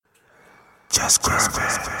Just grab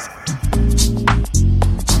it.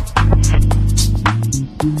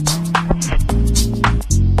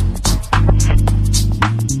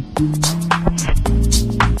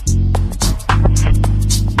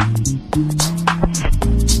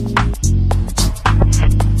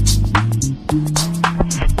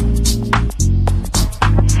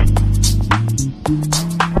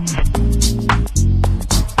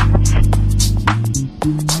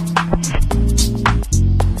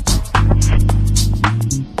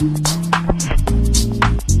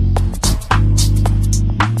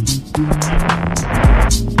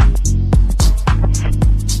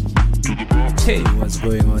 Hey, what's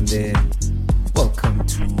going on there? Welcome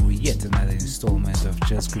to yet another installment of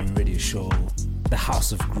Just Grooving Radio Show, the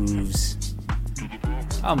House of Grooves.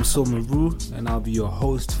 I'm Sol Maru, and I'll be your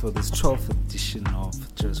host for this 12th edition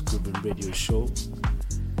of Just Grooving Radio Show.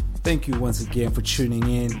 Thank you once again for tuning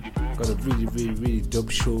in. Got a really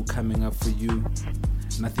dope show coming up for you.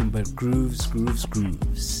 Nothing but grooves.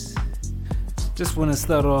 Just want to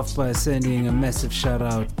start off by sending a massive shout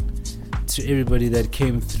out to everybody that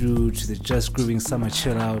came through to the Just Grooving Summer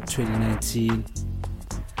Chill Out 2019.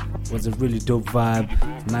 Was a really dope vibe,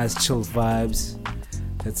 nice chill vibes.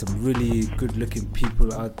 Had some really good looking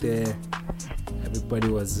people out there. Everybody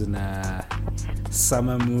was in a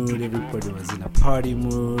summer mood, everybody was in a party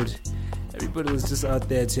mood. Everybody was just out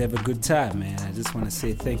there to have a good time, man. I just want to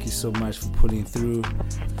say thank you so much for pulling through.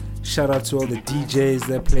 Shout out to all the DJs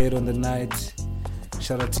that played on the night.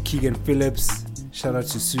 Shout out to Keegan Phillips. Shout out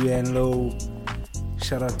to Suyan Low.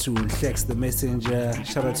 Shout out to Flex the Messenger.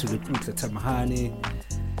 Shout out to Rukutla Tamahani.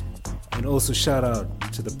 And also shout out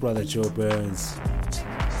to the brother Joe Burns.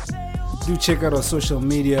 Do check out our social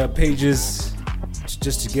media pages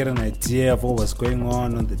just to get an idea of what was going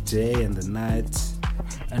on the day and the night.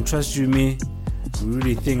 And trust you me, we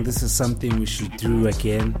really think this is something we should do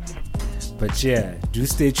again. But yeah, do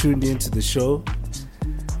stay tuned into the show.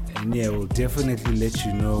 And yeah, we'll definitely let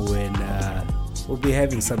you know when we'll be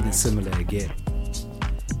having something similar again.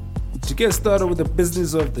 To get started with the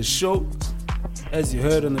business of the show, as you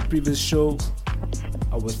heard on the previous show,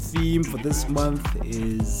 our theme for this month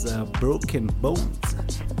is Broken Bones,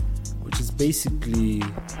 which is basically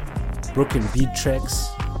broken beat tracks,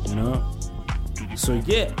 you know. So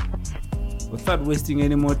yeah, without wasting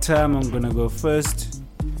any more time, I'm gonna go first.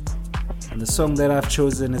 And the song that I've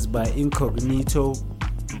chosen is by Incognito.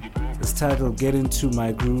 It's titled Get Into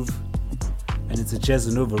My Groove, and it's a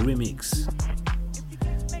Jazzanova remix.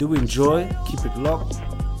 Do enjoy, keep it locked,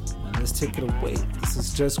 and let's take it away. This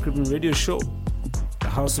is Just Grooving Radio Show, the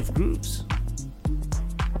House of Grooves.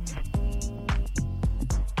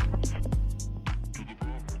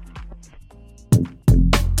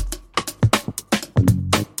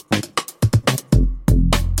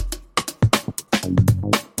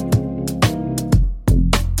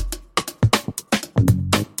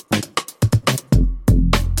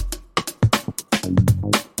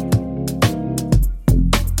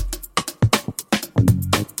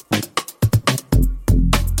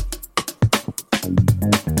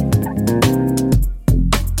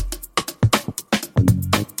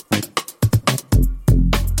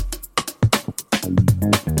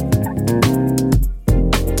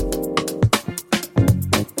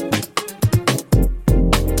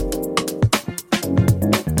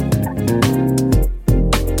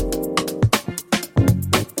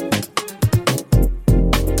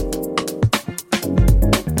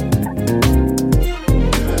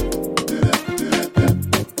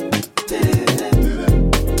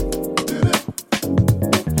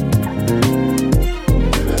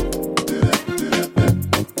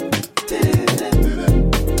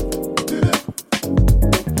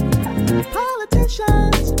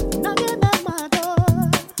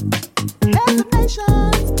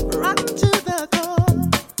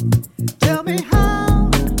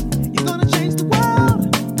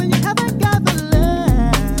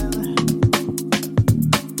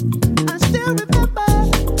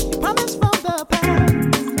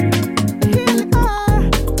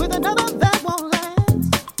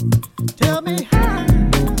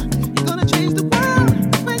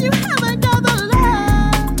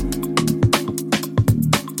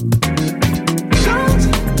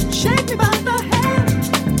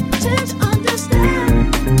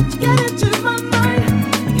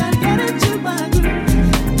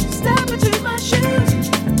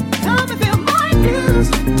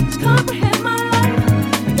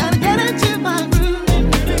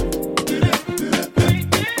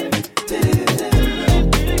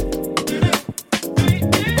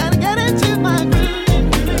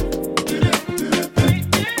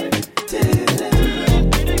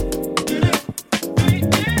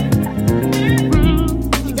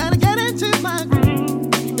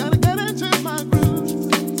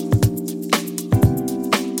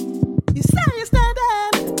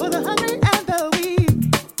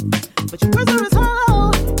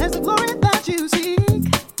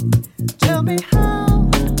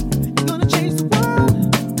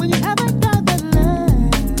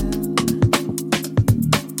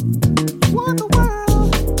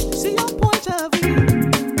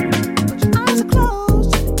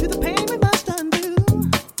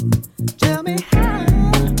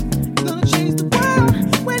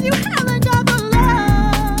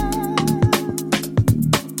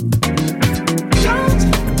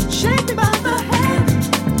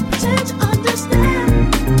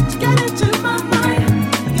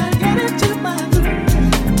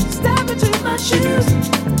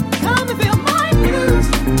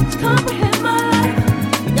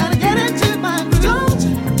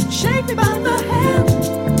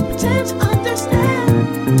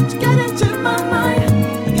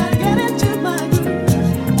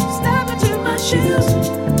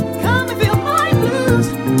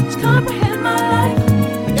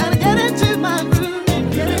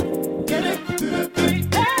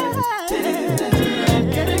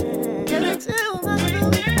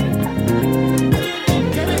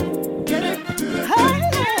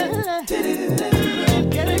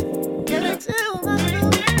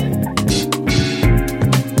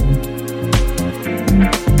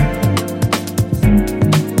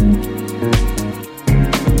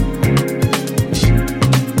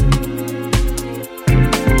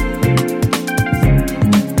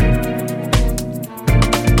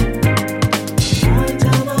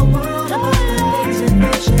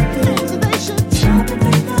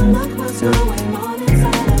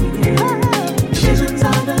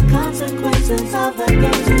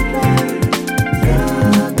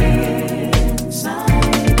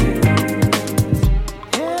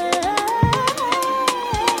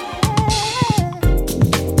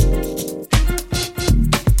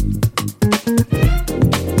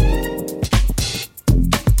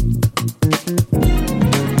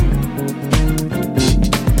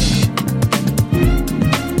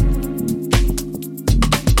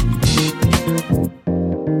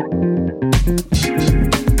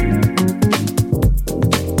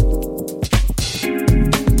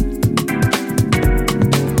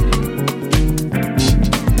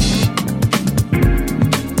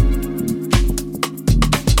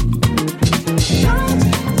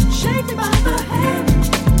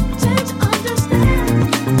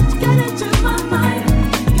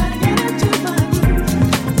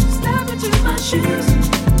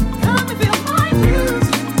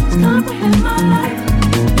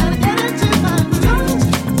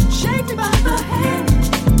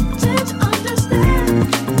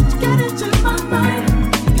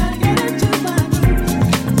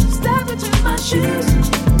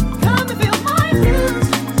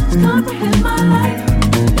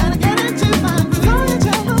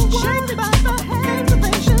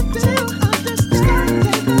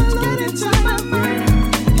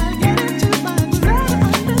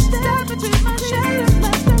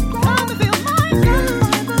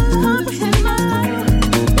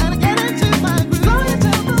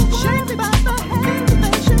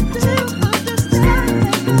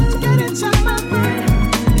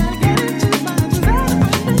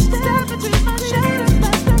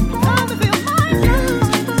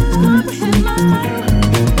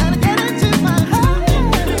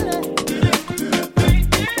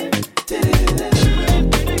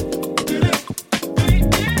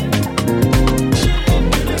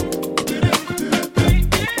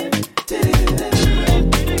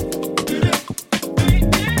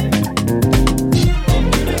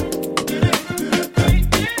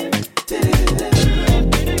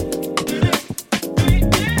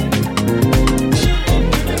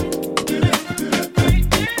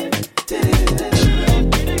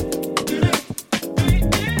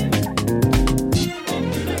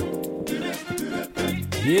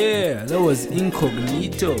 Yeah, that was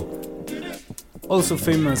Incognito. Also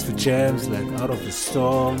famous for jams like Out of the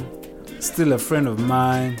Storm, Still a Friend of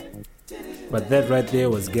Mine. But that right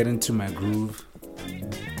there was Getting to My Groove.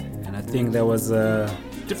 And I think there was a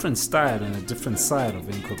different style and a different side of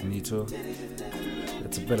Incognito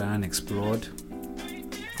that's a bit unexplored.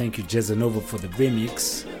 Thank you, Jazzanova, for the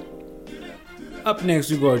remix. Up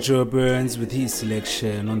next, we got Joe Burns with his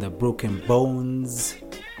selection on the Broken Bones.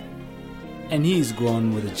 And he's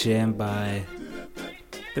gone with a jam by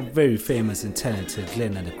the very famous and talented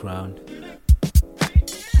Glenn Underground.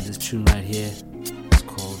 And this tune right here is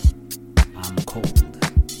called I'm Cold.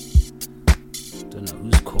 Don't know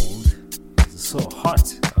who's cold. It's so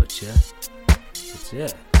hot out here. But yeah,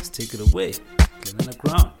 let's take it away. Glenn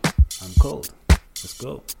Underground. I'm cold. Let's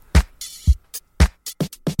go.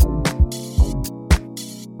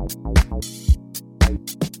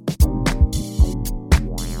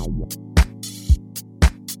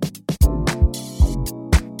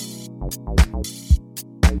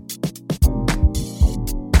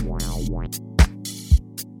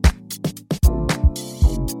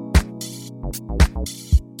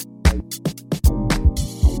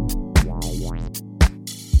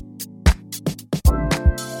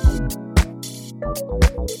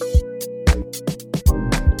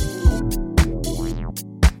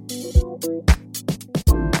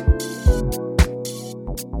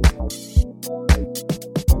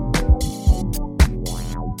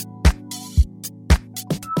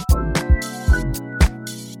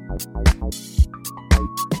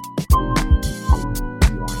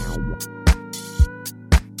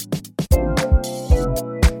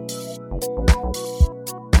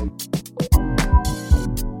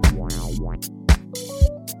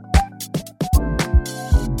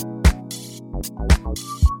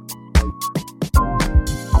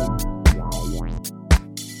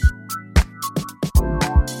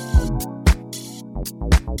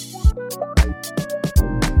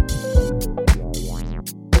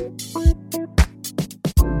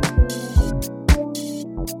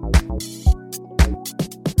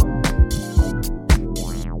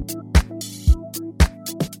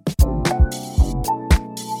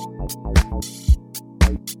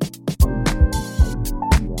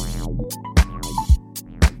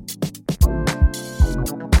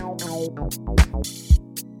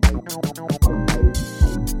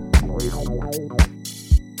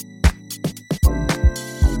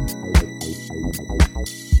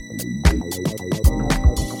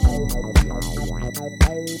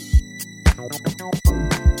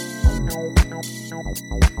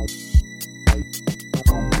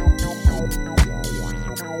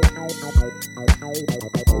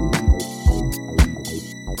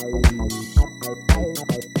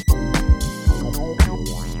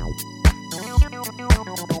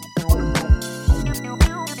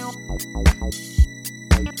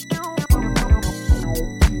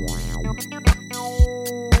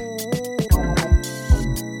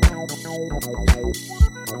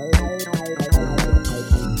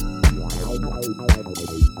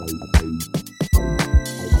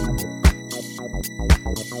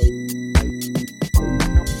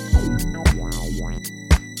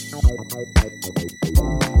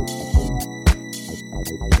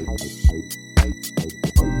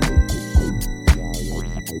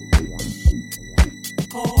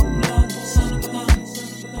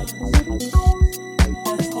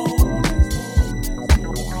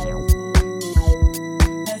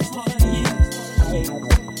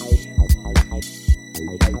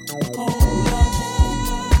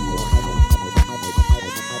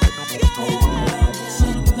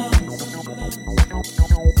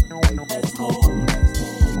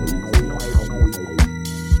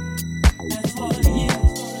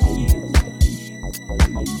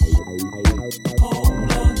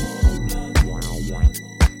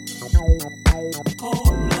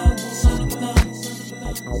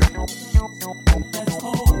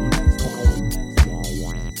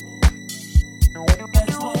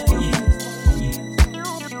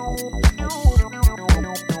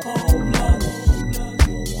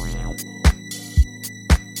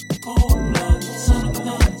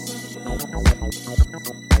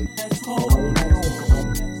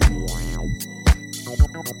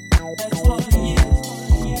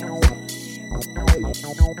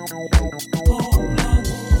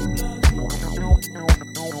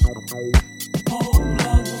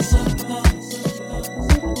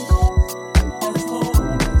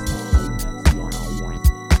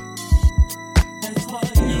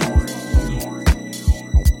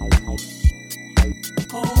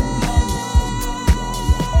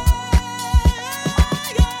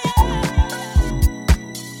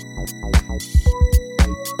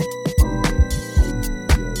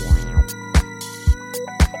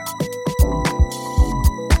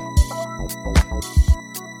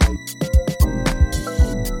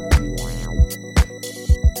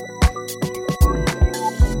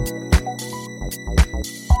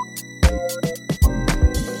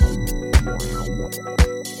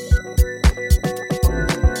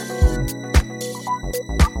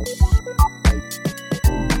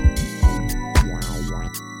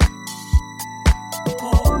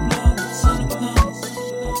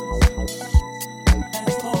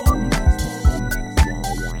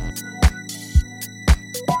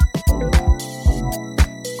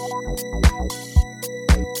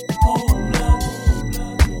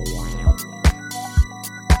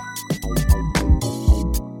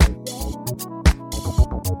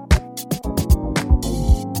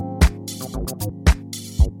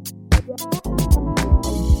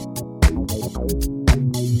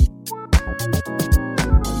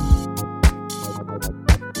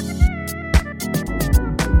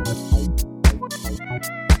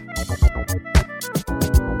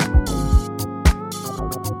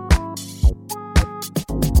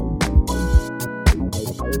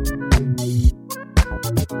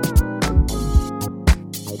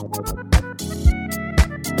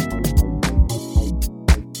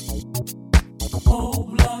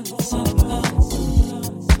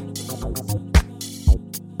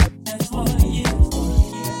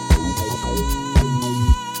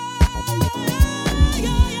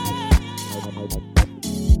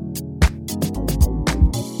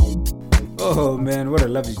 Oh man, what a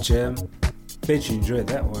lovely jam. Bet you enjoyed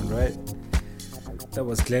that one, right? That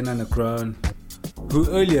was Glenn Underground, who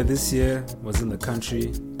earlier this year was in the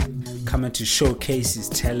country, coming to showcase his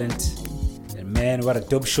talent. And man, what a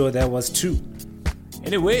dope show that was too.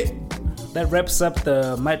 Anyway, that wraps up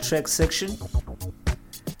the My Track section.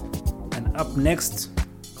 And up next,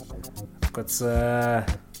 I've got a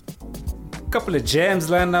couple of jams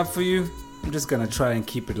lined up for you. I'm just gonna try and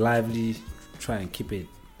keep it lively, try and keep it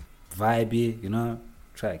vibey, you know,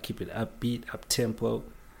 try to keep it upbeat, up tempo,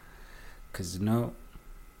 because you know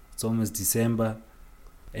it's almost December,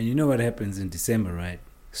 and you know what happens in December, right?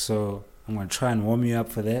 So I'm gonna try and warm you up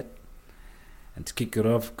for that. And to kick it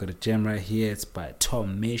off, got a jam right here. It's by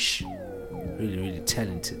Tom Misch, really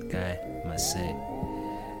talented guy, I must say.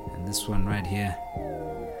 And this one right here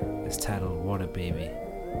is titled Water Baby.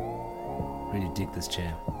 Really dig this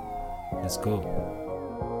jam. Let's go.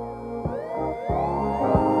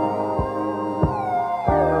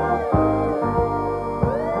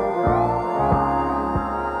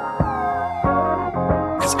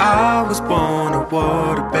 I was born a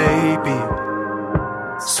water baby,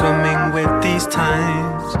 swimming with these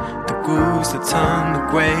times, the grooves that turn the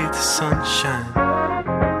grey to sunshine.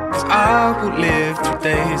 'Cause I will live through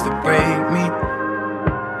days that break me,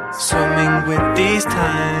 swimming with these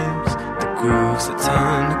times, the grooves that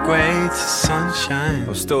turn the grey to sunshine.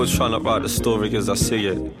 I'm still trying to write the story as I see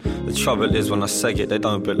it. The trouble is when I say it, they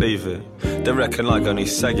don't believe it. They reckon I only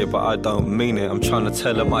say it, but I don't mean it. I'm trying to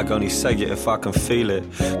tell them I only say it if I can feel it.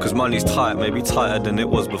 'Cause money's tight, maybe tighter than it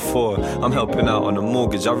was before. I'm helping out on a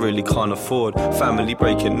mortgage I really can't afford. Family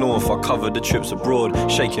breaking north, I cover the trips abroad.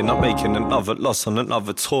 Shaking up, making another loss on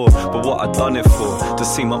another tour. But what I done it for? To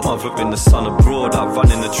see my mother in the sun abroad. I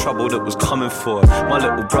run in the trouble that was coming for. My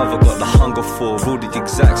little brother got the hunger for. All the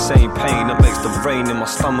exact same pain that makes the rain in my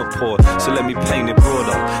stomach pour. So let me paint it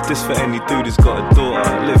broader. This for any dude who's got a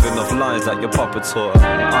daughter, living off lines like your papa taught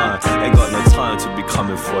her. Ain't got no time to be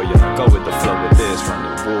coming for you. Go with the flow with this, run the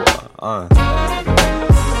water.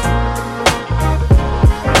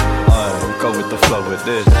 Go with the flow with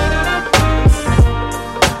this.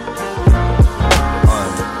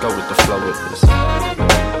 Go with the flow with this.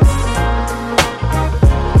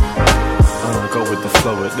 Go with the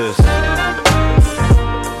flow with this.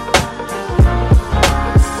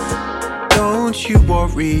 Don't you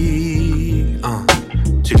worry,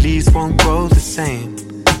 your leaves won't grow the same,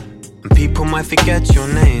 and people might forget your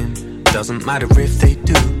name. Doesn't matter if they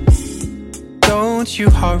do. Don't you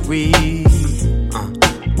hurry,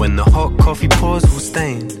 when the hot coffee pours will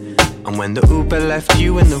stain, and when the Uber left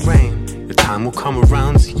you in the rain, your time will come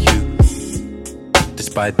around to you.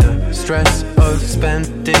 Despite the stress of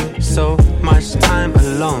spending so much time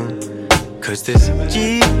alone, 'cause this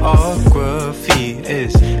geography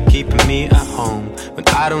is keeping me at home when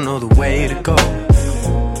I don't know the way to go.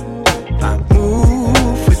 I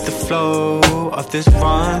move with the flow of this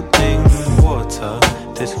running water,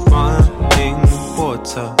 this running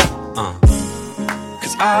water.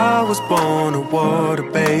 'Cause I was born a water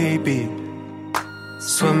baby,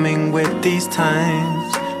 swimming with these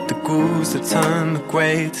times, the grooves that turn the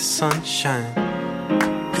grey to sunshine.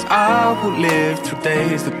 'Cause I will live through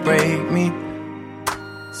days that break me,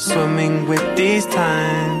 swimming with these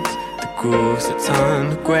times, the grooves that turn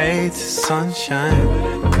the grey to sunshine.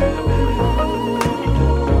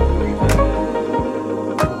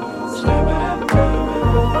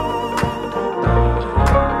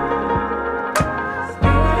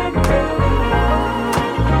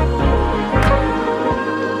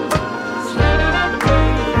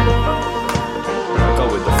 Go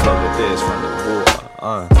with the flow with this, run the water.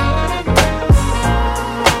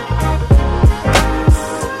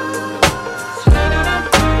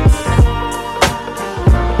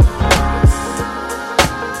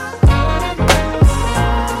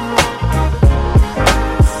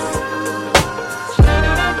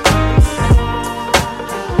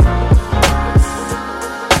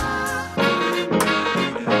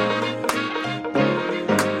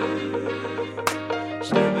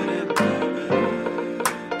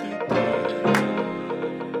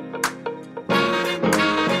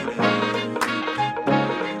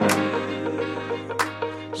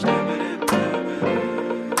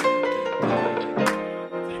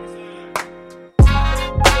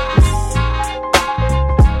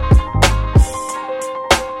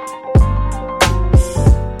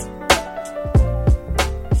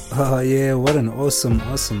 Oh yeah, what an awesome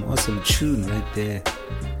tune right there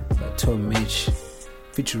by Tom Misch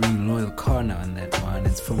featuring Loyal Corner on that one.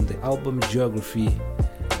 It's from the album Geography,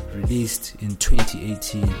 released in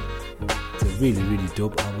 2018. It's a really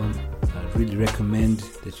dope album. I really recommend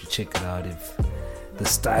that you check it out if the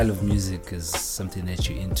style of music is something that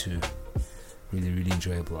you're into. Really, really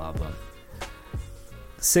enjoyable album.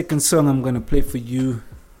 Second song I'm gonna play for you,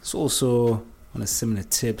 it's also on a similar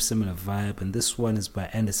tip, similar vibe, and this one is by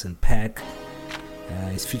Anderson .Paak.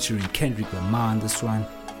 It's featuring Kendrick Lamar on this one,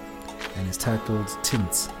 and it's titled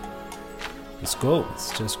Tints. Let's go.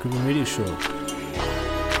 It's Just Grooving Radio Show.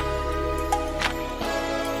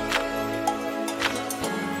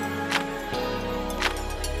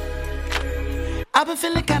 I've been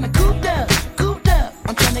feeling kinda cooped up.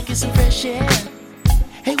 I'm trying to get some fresh air.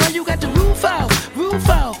 Hey, why you got the roof out?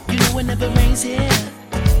 You know it never rains here.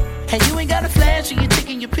 Hey, you ain't got a flash when you're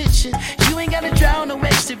taking your picture. You ain't gotta draw no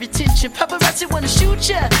extra attention. Paparazzi wanna shoot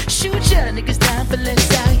ya. Niggas dying for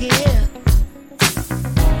less out here.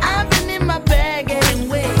 I've been in my bag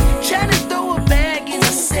anyway, trying to throw a bag in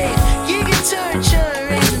the safe. You get torture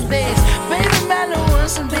in the base. Baby, my little want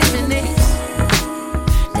some baby names.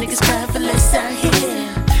 Niggas crying for less out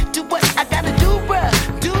here. Do what I gotta do, bruh.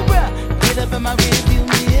 Get up in my rearview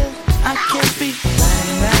mirror. I can't be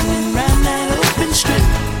riding round that open strip.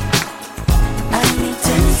 I need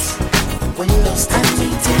tints, windows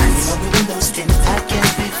tint. I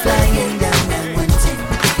can't be flying down that 110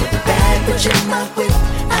 with a bad bitch in my whip.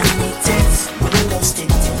 I need tints, windows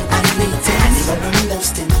tint. I need tints, windows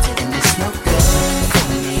tint. And it's no good for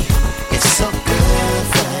me, it's so good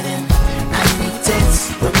for them. I need tints,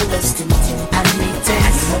 windows tint. I need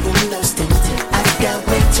tints, windows tint. I got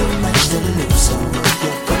way too much to lose, so roll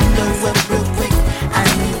your window up real quick. I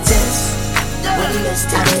need tints, windows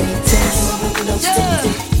tint. I need tints, windows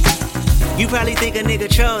tint. You probably think a nigga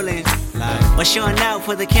trolling, or showing out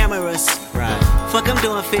for the cameras. Right. Fuck, I'm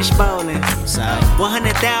doing fish bowling.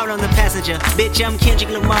 100,000 on the passenger. Bitch, I'm Kendrick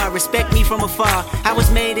Lamar. Respect me from afar. I was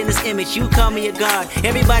made in this image. You call me a god.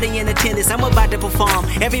 Everybody in attendance. I'm about to perform.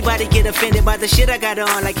 Everybody get offended by the shit I got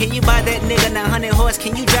on. Like, can you buy that nigga 900 horse?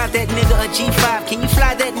 Can you drive that nigga a G5? Can you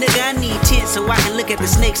fly that nigga? I need 10 so I can look at the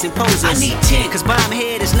snakes and poses. I need 10 cause bomb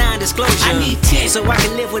head is non-disclosure. I need 10 so I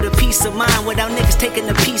can live with a peace of mind without niggas taking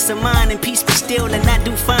a piece of mine and peace be still and not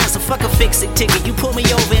do fine. So fuck a fix-it ticket. You pull me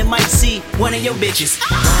over and might see one of your bitches.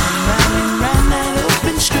 Round that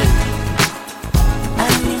open strip. I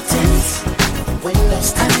need tints,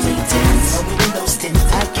 windows tint. I need tints, windows tint.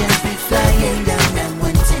 I can't be flying down that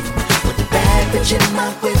 110 with a bad bitch in my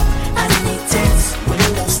whip. I need tints,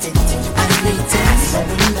 windows tint. I need tints,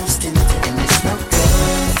 windows tint. And it's no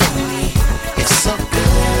good for me, it's so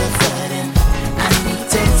good for them. I need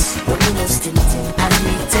tints, windows tint. I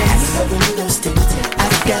need tints, windows tint.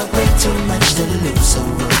 I've got way too much to lose, so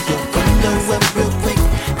roll your window up real quick.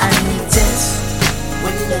 I need tints,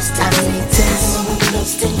 windows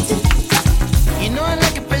tinted. You know I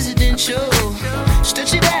like a presidential.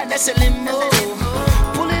 Stretch it out, that's a limo.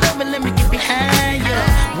 Pull it up and let me get behind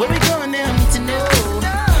ya. Where we going now, I need to know.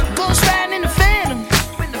 Ghost riding in the Phantom.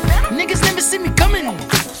 Niggas never see me coming.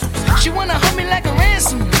 She wanna hold me like a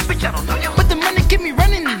ransom, but the money keep me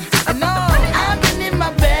running. And all, I've been in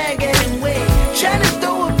my bag anyway, trying to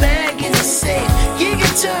throw a bag in the safe. You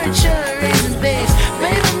get torture in the base.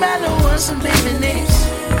 Baby, my little want some baby names.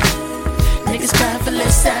 Niggas crying for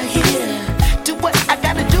less out here. Do what I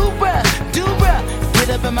gotta do, bruh. Get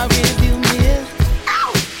up in my rearview mirror.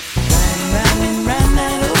 Riding round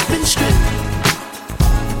that open strip.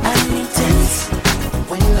 I need tints,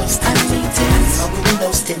 windows tint. I need tints,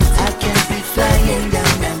 windows tint. I can't be flying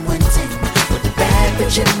down that 110 with a bad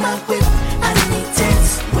bitch in my whip. I need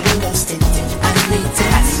tints, windows tint. I need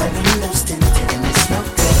tints, windows tint. And it's no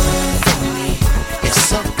good for me, it's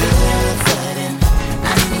so good for them.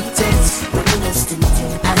 I need tints, windows tint.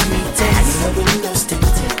 I need tints, windows tint.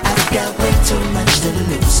 I've got way too much to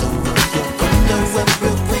lose, so roll your window up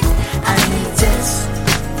real quick. I need tints,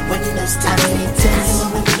 windows tint. I need tints,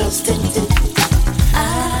 windows tinted.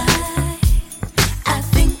 I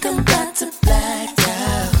think I'm about to black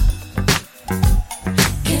out.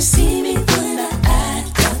 Can't see me when I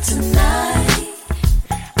act out tonight.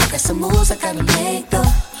 I got some moves I gotta make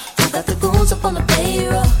though. Who got the goons up on the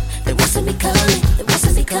payroll? They wasn't me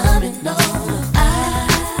coming, no.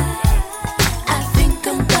 I think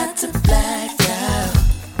I'm about to black out.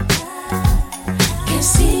 Can't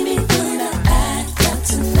see me when I act out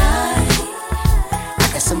tonight. I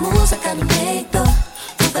got some moves I gotta make though.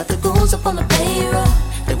 Who got the goons up on the payroll?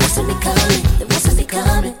 They wasn't me coming.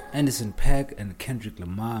 Anderson .Paak and Kendrick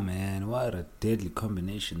Lamar, man, what a deadly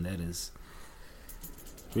combination that is.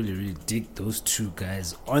 Really, really dig those two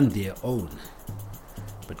guys on their own,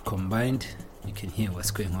 but combined, you can hear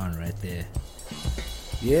what's going on right there.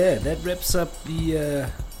 Yeah, that wraps up the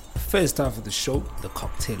first half of the show, the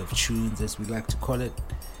cocktail of tunes as we like to call it.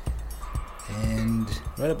 And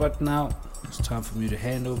right about now, it's time for me to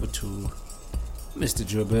hand over to Mr.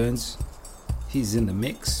 Joe Burns. He's in the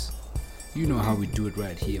mix. You know how we do it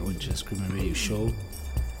right here on Just Screaming Radio Show.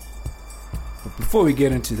 But before we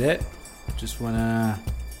get into that, just wanna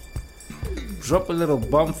drop a little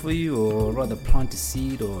bomb for you, or rather plant a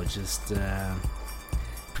seed, or just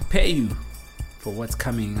prepare you for what's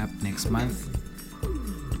coming up next month.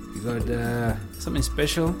 We got something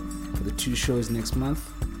special for the 2 shows next month.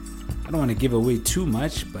 I don't want to give away too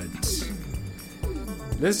much, but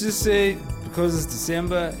let's just say, because it's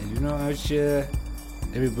December and out here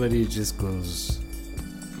everybody just goes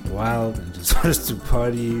wild and just wants to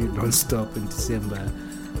party non-stop in December,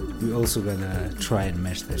 we're also gonna try and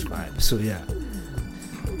match that vibe. So yeah,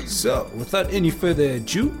 so without any further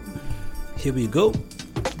ado, here we go.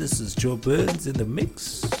 This is Joe Burns in the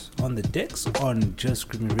mix on the decks on Just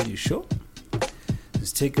Screaming Radio Show.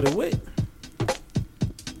 Let's take it away.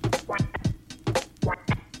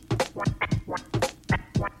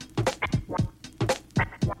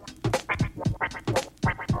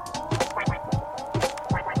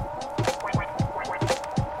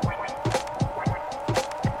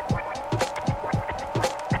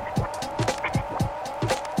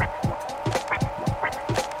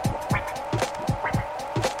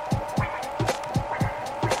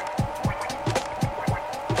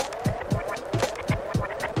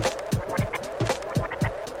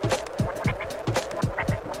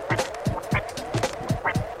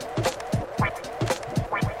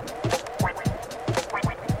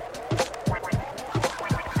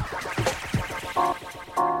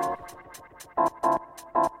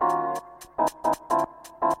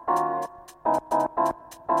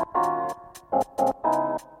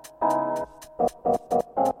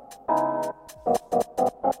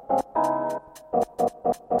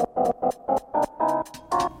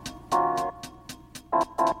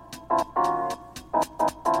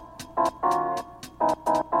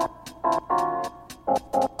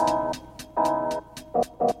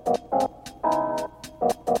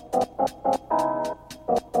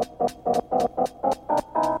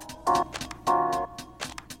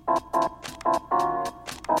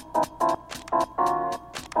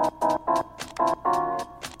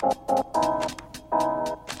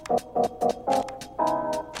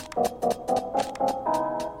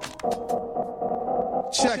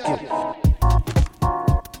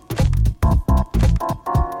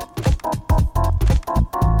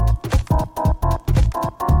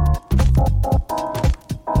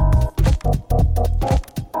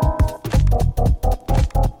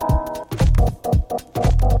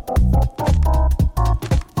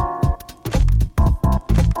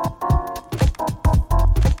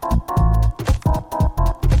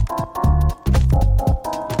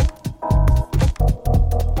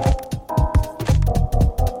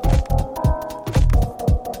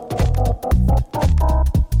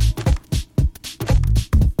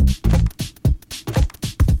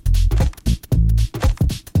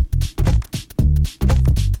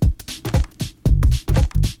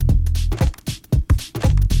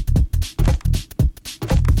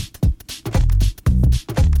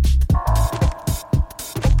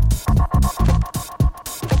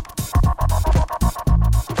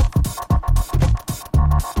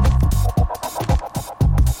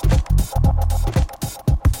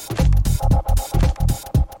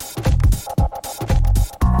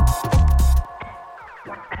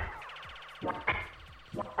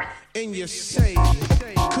 And you say,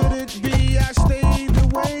 could it be I stayed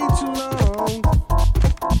away too long?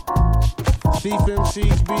 Thief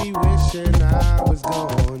MCs be wishing I was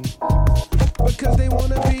gone, because they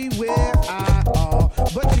wanna be where I are,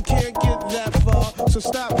 but you can't get that far, so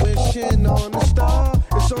stop wishing on the star.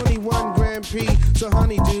 It's only 1 Grand Prix, so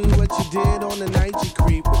honey, do what you did on the night you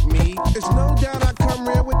creep with me. It's no doubt I come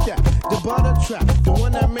real with that, the butter trap, the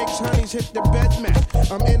one that makes honeys hit the bed mat.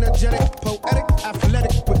 I'm energetic, poetic,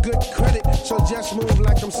 athletic, with good credit, so just move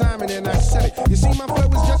like I'm Simon and I said it. You see my flow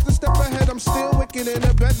is just a step ahead, I'm still wicked in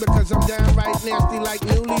the bed, because I'm downright nasty like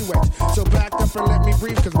newlyweds. So back up and let me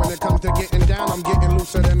breathe, cause when it comes to getting down, I'm getting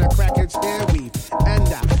looser than a crackhead's hair weave. And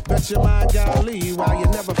I bet your mind gotta leave, while you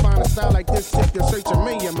never find a style like this if you're searching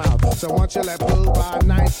me your mouth. So once you let pull by a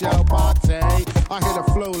nice yo party, I hit a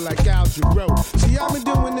flow like algebra. See, I've been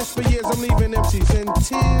doing this for years, I'm leaving MCs in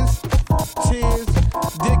tears.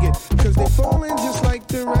 Dig it, cause they falling just like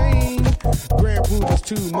the rain. Grand Poop is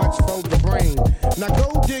too much for the brain. Now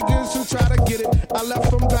gold diggers who try to get it, I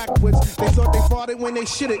left them backwards. They thought they fought it when they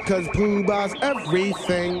shit it, cause Pooh Bah's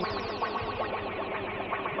everything.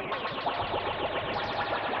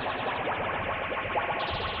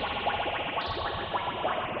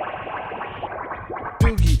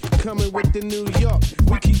 Doogie, coming with the New York.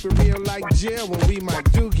 We keep it real like jail when we Mike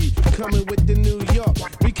Doogie. Coming with the New York.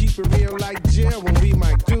 We keep it real like jail when we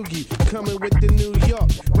Mike Doogie. Coming with the New York.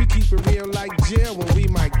 We keep it real like jail when we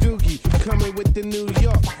Mike Doogie. Coming with the New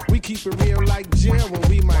York. We keep it real like jail when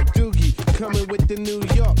we Mike Doogie. Coming with the New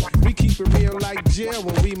York. We keep it real like jail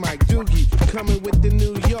when we Mike Doogie. Coming with the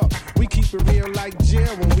New York. We keep it real like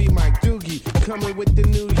jail when we Mike Doogie. Coming with the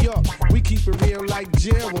New York. We keep it real like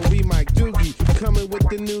jail when we Mike Doogie. Coming with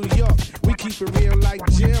the New York. We keep it real like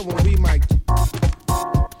jail when we Mike.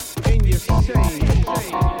 And you say.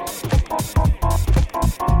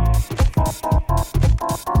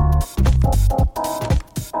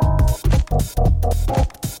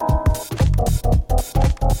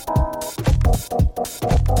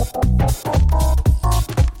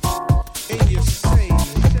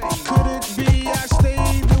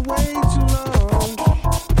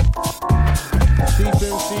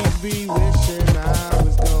 Be wishing I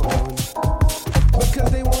was gone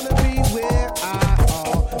because they wanna be where I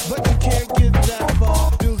are, but you can't get that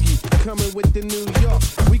far. Doogie coming with the New York.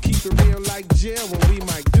 We keep it real like jail when we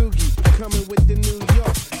Mike Doogie. Coming with the New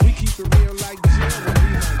York. We keep it real like jail when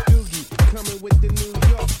we Mike Doogie. Coming with the New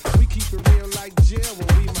York. We keep it real like jail when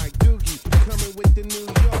we Mike Doogie. Coming with the New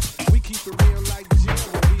York. We keep it real like jail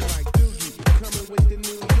when we Mike Doogie. Coming with the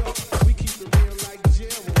New York. We keep it real like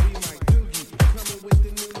jail when we Mike Doogie. Coming with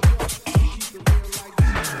the New York.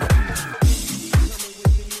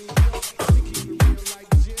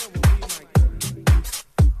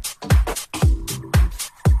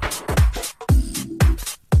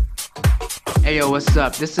 Hey yo, what's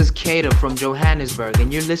up? This is Kato from Johannesburg,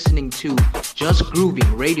 and you're listening to Just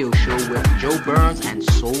Grooving Radio Show with Joe Burns and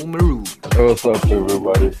Soul Maru. Hey, what's up,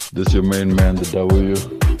 everybody? This is your main man, the W.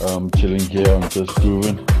 I'm chilling here on Just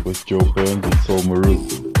Grooving with Joe Burns and Soul Maru.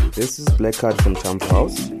 This is Blackheart from Champ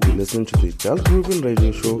House. You're listening to the Just Grooving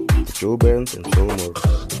Radio Show with Joe Burns and Soul Maru.